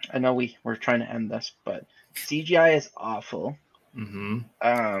know we're trying to end this, but CGI is awful.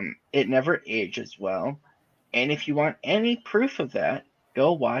 Mm-hmm. It never ages well. And if you want any proof of that,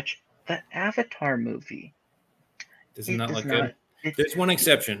 go watch the Avatar movie. Does it not look good? There's one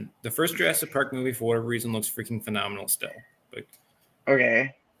exception. The first Jurassic Park movie, for whatever reason, looks freaking phenomenal still. But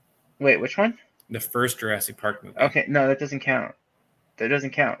okay. Wait, which one? The first Jurassic Park movie. Okay, no, that doesn't count. That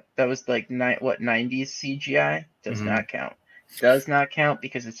doesn't count. That was like 90s CGI? Does not count. Does not count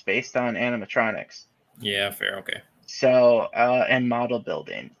because it's based on animatronics. Yeah, fair, okay. So, and model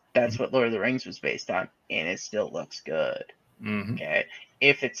building. That's what Lord of the Rings was based on, and it still looks good. Mm-hmm. Okay.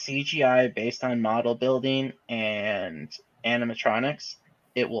 If it's CGI based on model building and animatronics,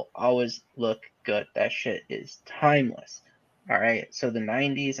 it will always look good. That shit is timeless. All right. So the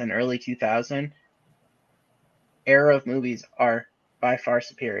 90s and early 2000 era of movies are by far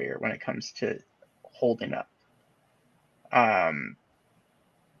superior when it comes to holding up.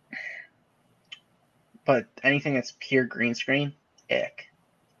 But anything that's pure green screen, ick.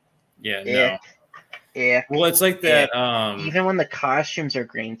 Yeah, no. Ick. Well, it's like that. Even when the costumes are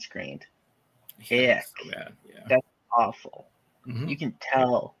green screened, ick. So bad. Yeah. That's awful. Mm-hmm. You can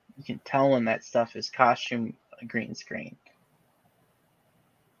tell. You can tell when that stuff is costume green screen.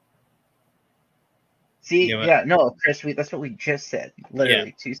 See, no, Chris, that's what we just said,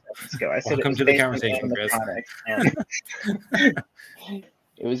 literally 2 seconds ago. I said welcome to the conversation, Chris.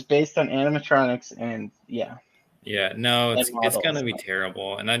 It was based on animatronics, and yeah, no, it's gonna be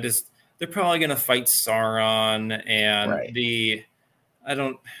terrible, and they're probably gonna fight Sauron, and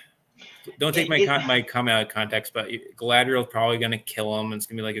don't take my comment out of context, but Galadriel's probably gonna kill him, and it's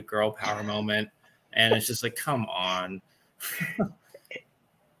gonna be like a girl power moment, and it's just like, come on.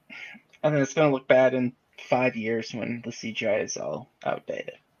 And then it's going to look bad in 5 years when the CGI is all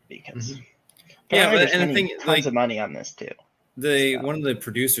outdated. Because and the thing, tons of money on this too. One of the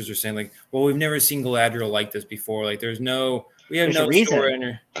producers are saying like, well, we've never seen Galadriel like this before. Like, we have no story on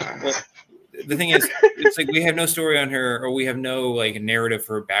her. Well, the thing is, it's like we have no story on her, or we have no like narrative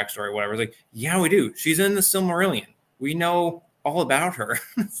for her backstory, or whatever. It's like, yeah, we do. She's in the Silmarillion. We know all about her.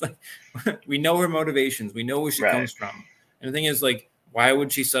 It's like we know her motivations. We know where she comes from. And the thing is, like, why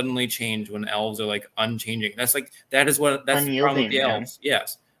would she suddenly change when elves are like unchanging? That's the problem with the elves.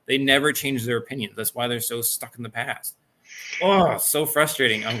 Yes. They never change their opinions. That's why they're so stuck in the past. Oh, so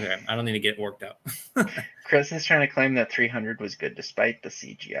frustrating. Okay, I don't need to get worked up. Chris is trying to claim that 300 was good despite the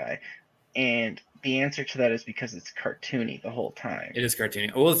CGI. And the answer to that is because it's cartoony the whole time. It is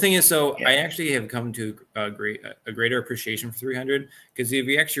cartoony. Well, the thing is, I actually have come to a greater appreciation for 300, because if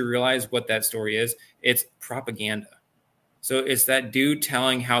you actually realize what that story is, it's propaganda. So it's that dude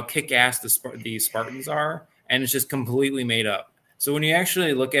telling how kick-ass the Spartans are, and it's just completely made up. So when you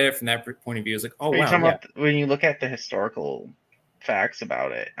actually look at it from that point of view, it's like, oh, wow. When you look at the historical facts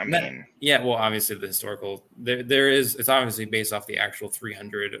about it, well, obviously the historical, it's obviously based off the actual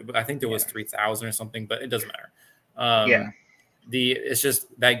 300. I think there was 3,000 or something, but it doesn't matter. It's just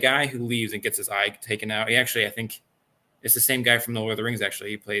that guy who leaves and gets his eye taken out. He actually, I think, It's the same guy from The Lord of the Rings.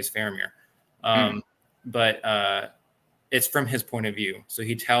 Actually, he plays Faramir. But it's from his point of view. So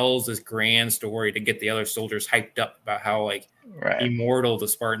he tells this grand story to get the other soldiers hyped up about how like immortal the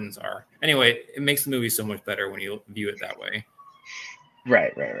Spartans are. Anyway, it makes the movie so much better when you view it that way.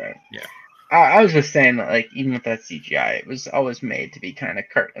 Right. Yeah. I was just saying that, like, even with that CGI, it was always made to be kind of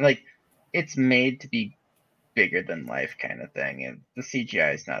like, it's made to be bigger than life kind of thing, and the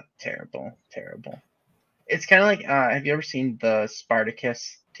CGI is not terrible. It's kind of like, have you ever seen the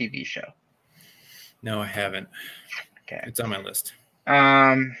Spartacus TV show? No, I haven't. Okay. It's on my list.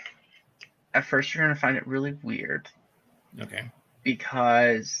 At first you're gonna find it really weird. Okay.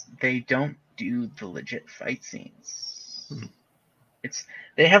 Because they don't do the legit fight scenes.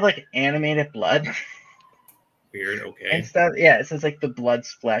 They have like animated blood. Weird, okay. And stuff. Yeah, it says like the blood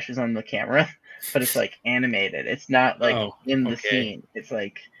splashes on the camera, but it's like animated. It's not like in the scene. It's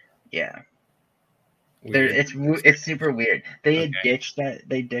like, yeah. It's super weird. They ditched that.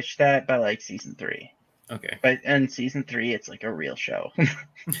 They ditched that by like season 3. Okay. But in season 3, it's like a real show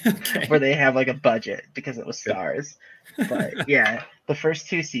where they have like a budget because it was stars. But yeah, the first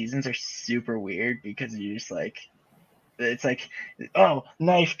 2 seasons are super weird because you just like, it's like, oh,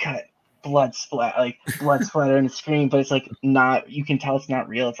 knife cut, blood splatter on the screen, but it's like not. You can tell it's not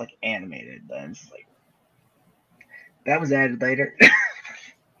real. It's like animated. Then it's like that was added later.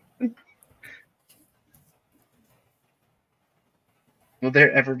 Will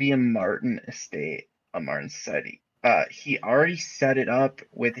there ever be a Martin estate? A Martin Society. He already set it up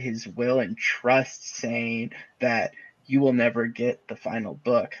with his will and trust, saying that you will never get the final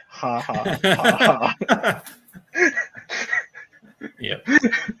book. Ha ha ha ha. Yep.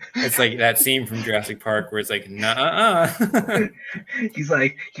 It's like that scene from Jurassic Park where it's like, nah. He's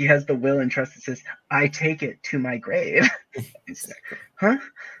like, he has the will and trust that says, I take it to my grave. Huh?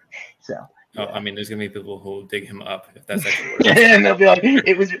 So. Oh, I mean, there's gonna be people who will dig him up if that's actually what it is. And they'll be like,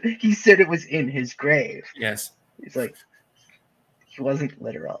 he said it was in his grave. Yes. He's like, he wasn't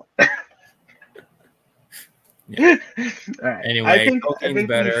literal. Yeah. All right. Anyway, Tolkien's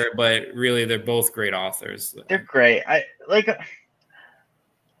better, but really they're both great authors. They're great. I like,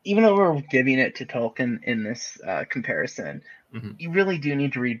 even though we're giving it to Tolkien in this comparison, you really do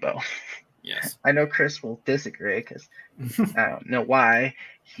need to read both. Yes. I know Chris will disagree because I don't know why.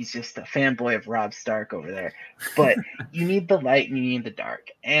 He's just a fanboy of Rob Stark over there. But you need the light and you need the dark.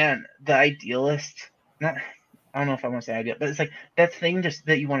 And the idealist, I don't know if I want to say ideal, but it's like that thing just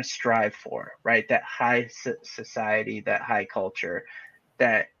that you want to strive for, right? That high society, that high culture,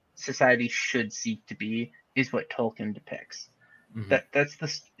 that society should seek to be is what Tolkien depicts.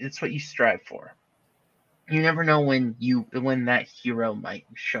 It's what you strive for. You never know when that hero might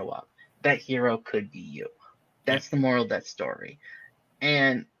show up. That hero could be you. That's the moral of that story.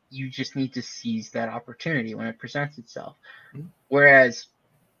 And you just need to seize that opportunity when it presents itself. Whereas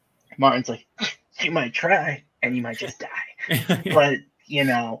Martin's like, you might try and you might just die. But, you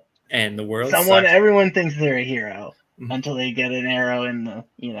know, and the world everyone thinks they're a hero until they get an arrow in the,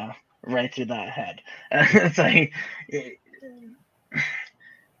 right through that head. It's like,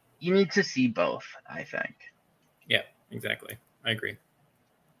 you need to see both, I think. Yeah, exactly. I agree.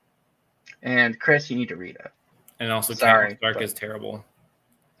 And Chris, you need to read it. And also, Catelyn Stark is terrible.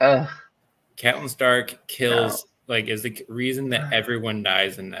 Catelyn Stark kills, is the reason that everyone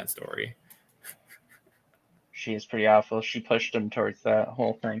dies in that story. She is pretty awful. She pushed him towards that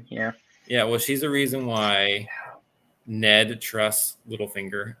whole thing. Yeah. Yeah. Well, she's the reason why Ned trusts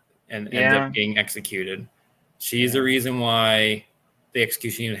Littlefinger and ends up being executed. She's the reason why the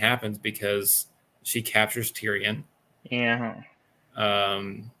execution even happens because she captures Tyrion. Yeah.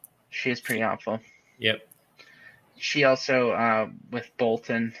 She is pretty awful. Yep. She also, with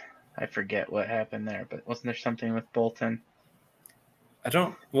Bolton, I forget what happened there, but wasn't there something with Bolton?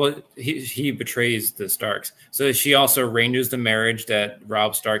 He betrays the Starks. So she also arranges the marriage that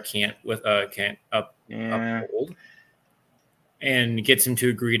Robb Stark can't uphold, and gets him to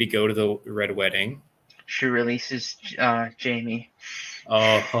agree to go to the Red Wedding. She releases Jaime.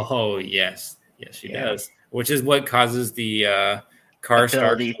 Oh yes, she does. Which is what causes the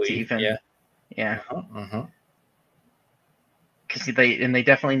Karstark to leave. Yeah. Because they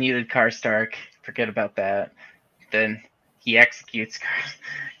definitely needed Karstark. Forget about that. Then he executes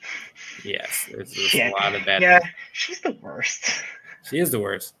Karstark. Yes, there's a lot of bad. Yeah, she's the worst. She is the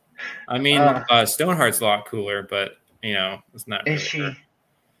worst. I mean, Stoneheart's a lot cooler, but it's not. Really is she?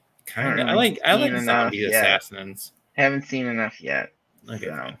 Kind of. I like the zombie assassins. Haven't seen enough yet. Okay.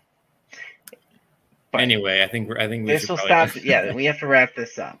 So. But anyway, I think we should stop. Yeah, we have to wrap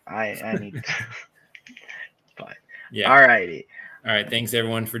this up. I need to. But yeah. Alrighty. All right. Thanks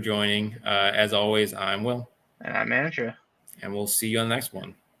everyone for joining. As always, I'm Will. And I'm Andrew. And we'll see you on the next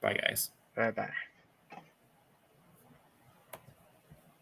one. Bye, guys. Bye-bye.